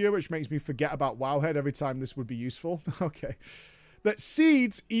amnesia, which makes me forget about Wowhead every time this would be useful. Okay. That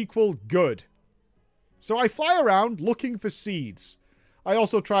seeds equal good. So I fly around looking for seeds. I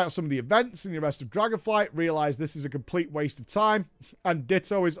also try out some of the events in the rest of Dragonflight, realize this is a complete waste of time, and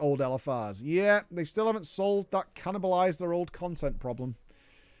ditto is old LFRs. Yeah, they still haven't solved that cannibalize their old content problem.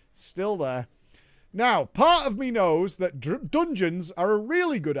 Still there. Now, part of me knows that dungeons are a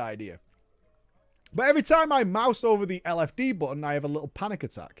really good idea. But every time I mouse over the LFD button, I have a little panic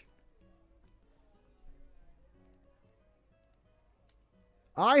attack.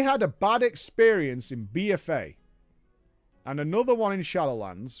 I had a bad experience in BFA. And another one in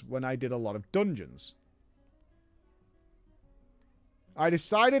Shadowlands when I did a lot of dungeons. I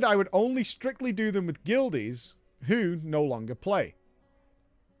decided I would only strictly do them with guildies who no longer play.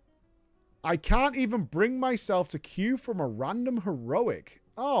 I can't even bring myself to queue from a random heroic.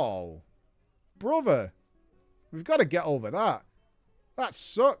 Oh, brother. We've got to get over that. That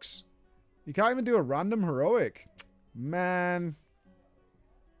sucks. You can't even do a random heroic. Man.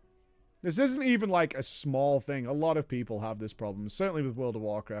 This isn't even like a small thing. A lot of people have this problem, certainly with World of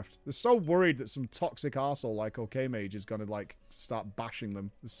Warcraft. They're so worried that some toxic arsehole like OK Mage is going to like start bashing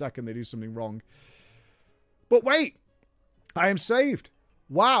them the second they do something wrong. But wait, I am saved.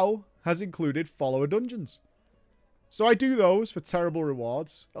 WoW has included follower dungeons. So I do those for terrible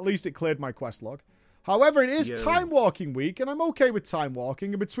rewards. At least it cleared my quest log. However, it is time walking week, and I'm okay with time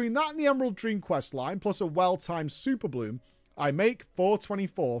walking. And between that and the Emerald Dream quest line, plus a well-timed Super Bloom, I make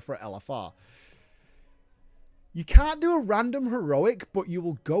 424 for LFR. You can't do a random heroic, but you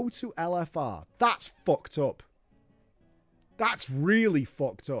will go to LFR. That's fucked up. That's really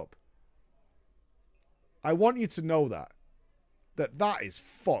fucked up. I want you to know that. That is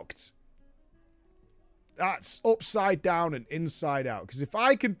fucked. That's upside down and inside out. Because if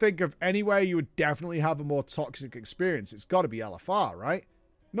I can think of anywhere you would definitely have a more toxic experience, it's got to be LFR, right?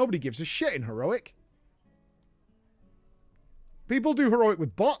 Nobody gives a shit in heroic. People do heroic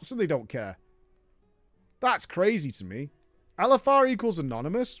with bots and they don't care. That's crazy to me. LFR equals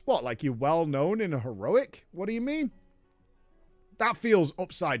anonymous? What, like you're well known in a heroic? What do you mean? That feels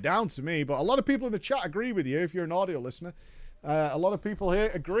upside down to me, but a lot of people in the chat agree with you if you're an audio listener. A lot of people here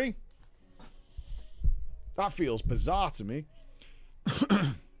agree. That feels bizarre to me.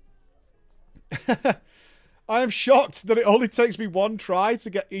 I am shocked that it only takes me one try to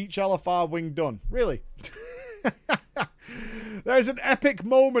get each LFR wing done. Really? There's an epic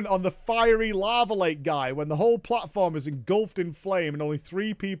moment on the fiery lava lake guy when the whole platform is engulfed in flame and only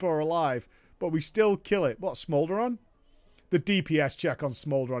 3 people are alive, but we still kill it. What, Smolderon? The DPS check on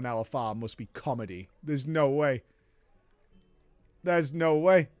Smolderon LFR must be comedy. There's no way. There's no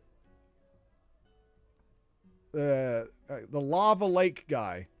way. The lava lake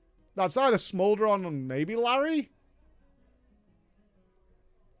guy. That's either Smolderon and maybe Larry?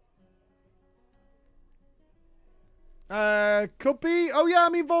 Could be. Oh, yeah, I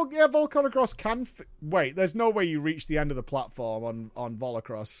mean, Volcanocross can... Wait, there's no way you reach the end of the platform on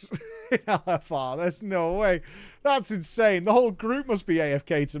Volacross in LFR. There's no way. That's insane. The whole group must be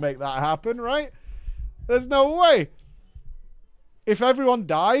AFK to make that happen, right? There's no way. If everyone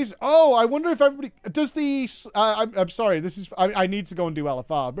dies... Oh, I wonder if everybody... Does the... I'm sorry, this is... I need to go and do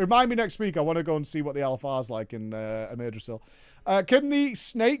LFR. Remind me next week. I want to go and see what the LFR's like in Emerdrasil. Can the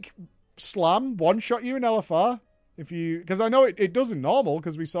snake slam one-shot you in LFR? If you, because I know it does in normal,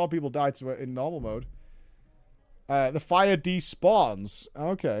 because we saw people die to it in normal mode. The fire despawns.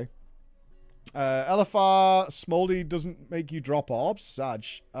 Okay. LFR Smoldy doesn't make you drop orbs. Sag.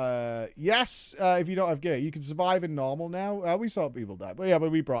 Yes, if you don't have gear. You can survive in normal now. We saw people die. But yeah, but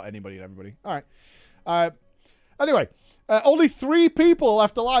we brought anybody and everybody. All right. Anyway, only 3 people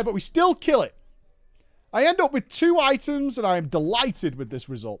left alive, but we still kill it. I end up with 2 items, and I am delighted with this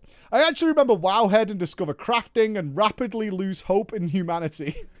result. I actually remember Wowhead and discover crafting and rapidly lose hope in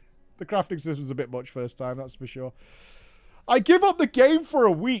humanity. The crafting system's a bit much first time, that's for sure. I give up the game for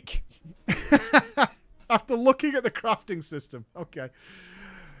a week. After looking at the crafting system. Okay.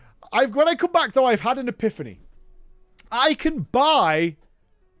 When I come back, though, I've had an epiphany. I can buy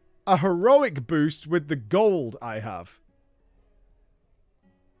a heroic boost with the gold I have.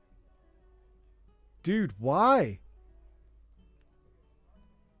 Dude, why?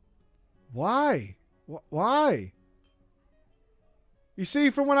 Why? Why? You see,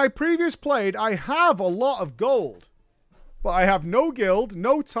 from when I previous played, I have a lot of gold. But I have no guild,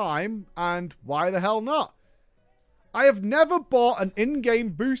 no time, and why the hell not? I have never bought an in-game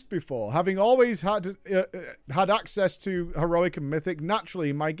boost before, having always had access to Heroic and Mythic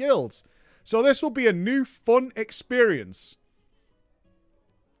naturally in my guilds. So this will be a new, fun experience.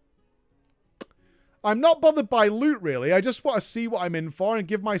 I'm not bothered by loot, really. I just want to see what I'm in for and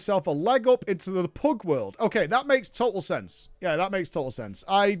give myself a leg up into the pug world. Okay, that makes total sense. Yeah, that makes total sense.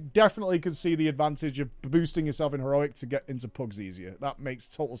 I definitely could see the advantage of boosting yourself in heroic to get into pugs easier. That makes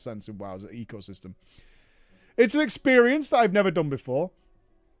total sense in WoW as an ecosystem. It's an experience that I've never done before.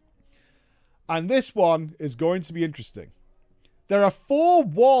 And this one is going to be interesting. There are 4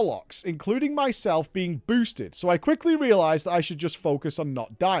 warlocks, including myself, being boosted, so I quickly realized that I should just focus on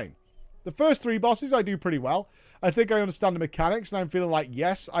not dying. The first 3 bosses I do pretty well. I think I understand the mechanics, and I'm feeling like,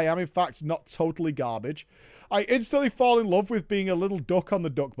 yes, I am in fact not totally garbage. I instantly fall in love with being a little duck on the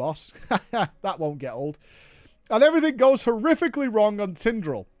duck boss. That won't get old. And everything goes horrifically wrong on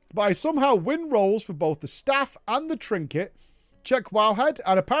Tindral, but I somehow win rolls for both the staff and the trinket. Check Wowhead,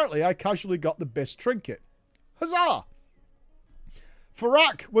 and apparently I casually got the best trinket. Huzzah!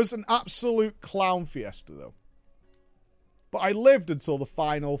 Farak was an absolute clown fiesta, though. But I lived until the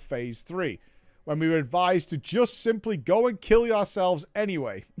final phase 3, when we were advised to just simply go and kill yourselves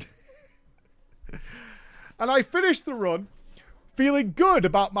anyway. And I finished the run feeling good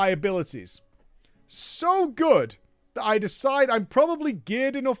about my abilities. So good that I decide I'm probably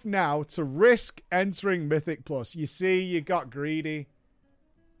geared enough now to risk entering Mythic Plus. You see, you got greedy.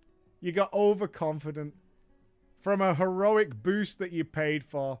 You got overconfident from a heroic boost that you paid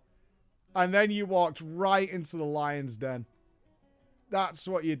for. And then you walked right into the lion's den. That's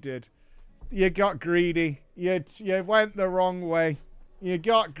what you did. You got greedy. You went the wrong way. You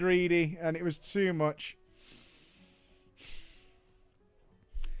got greedy, and it was too much.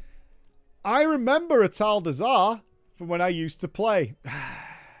 I remember Atal Dazar from when I used to play.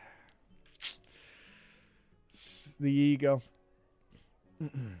 The ego.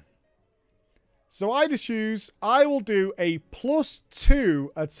 So I just choose, I will do a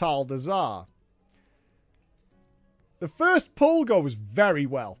 +2 Atal Dazar. The first pull goes very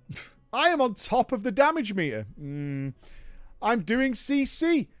well. I am on top of the damage meter. I'm doing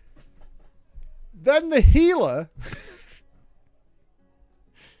CC. Then the healer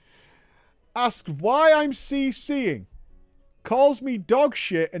asks why I'm CCing, calls me dog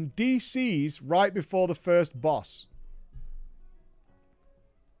shit, and DCs right before the first boss.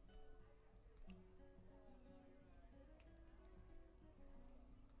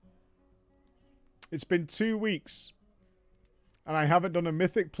 It's been 2 weeks. And I haven't done a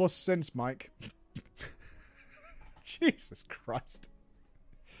Mythic Plus since, Mike. Jesus Christ.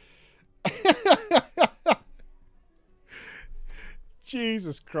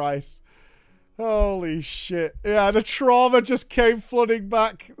 Jesus Christ. Holy shit. Yeah, the trauma just came flooding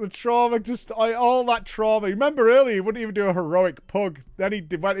back. The trauma just... all that trauma. Remember earlier, he wouldn't even do a heroic pug. Then he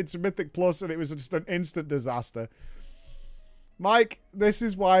went into Mythic Plus and it was just an instant disaster. Mike, this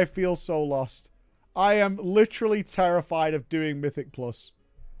is why I feel so lost. I am literally terrified of doing Mythic Plus.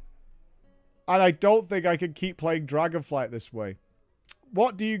 And I don't think I can keep playing Dragonflight this way.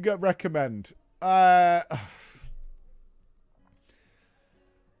 What do you recommend? My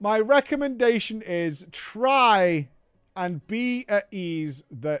recommendation is try and be at ease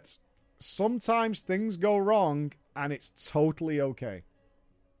that sometimes things go wrong and it's totally okay.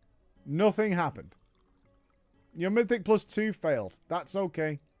 Nothing happened. Your Mythic Plus 2 failed. That's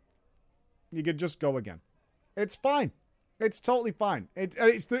okay. You could just go again. It's fine. It's totally fine.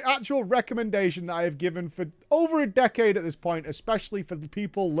 It's the actual recommendation that I have given for over a decade at this point, especially for the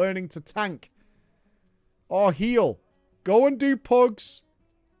people learning to tank or heal. Go and do pugs,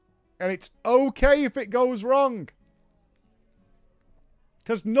 and it's okay if it goes wrong.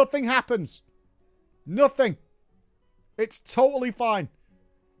 Because nothing happens. Nothing. It's totally fine.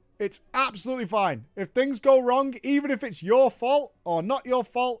 It's absolutely fine. If things go wrong, even if it's your fault or not your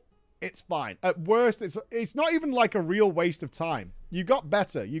fault, it's fine. At worst, it's not even like a real waste of time. You got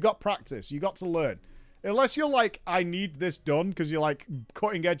better. You got practice. You got to learn. Unless you're like, I need this done because you're like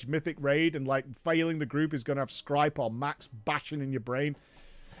cutting edge mythic raid and like failing the group is going to have Scripe or Max bashing in your brain.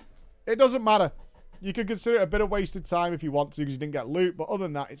 It doesn't matter. You could consider it a bit of wasted time if you want to because you didn't get loot. But other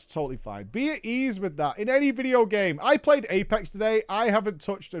than that, it's totally fine. Be at ease with that. In any video game. I played Apex today. I haven't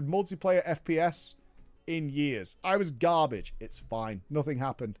touched a multiplayer FPS in years. I was garbage. It's fine. Nothing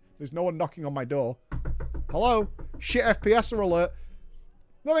happened. There's no one knocking on my door. Hello? Shit FPS alert.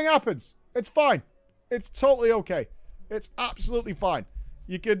 Nothing happens. It's fine. It's totally okay. It's absolutely fine.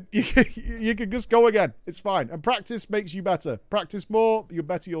 You can just go again. It's fine. And practice makes you better. Practice more, the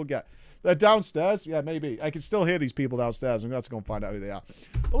better you'll get. They're downstairs. Yeah, maybe. I can still hear these people downstairs. I'm going to have to go and find out who they are.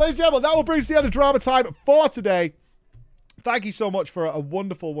 But ladies and gentlemen, that will bring us to the end of Drama Time for today. Thank you so much for a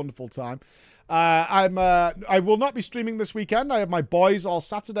wonderful, wonderful time. I will not be streaming this weekend. I have my boys all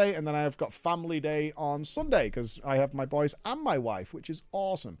Saturday, and then I have got family day on Sunday because I have my boys and my wife, which is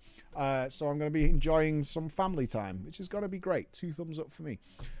awesome. So I'm going to be enjoying some family time, which is going to be great. 2 thumbs up for me.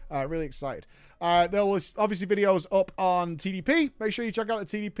 Really excited. There was obviously videos up on TDP. Make sure you check out the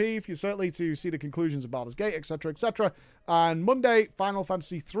TDP if you're certainly to see the conclusions of Baldur's Gate, etc., etc. And Monday, Final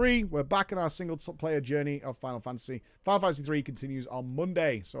Fantasy 3. We're back in our single-player journey of Final Fantasy. Final Fantasy 3 continues on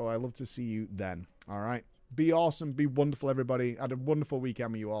Monday, so I love to see you then. All right. Be awesome. Be wonderful, everybody. I had a wonderful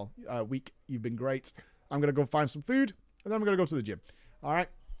weekend with you all. You've been great. I'm going to go find some food, and then I'm going to go to the gym. All right.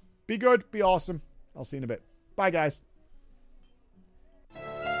 Be good. Be awesome. I'll see you in a bit. Bye, guys.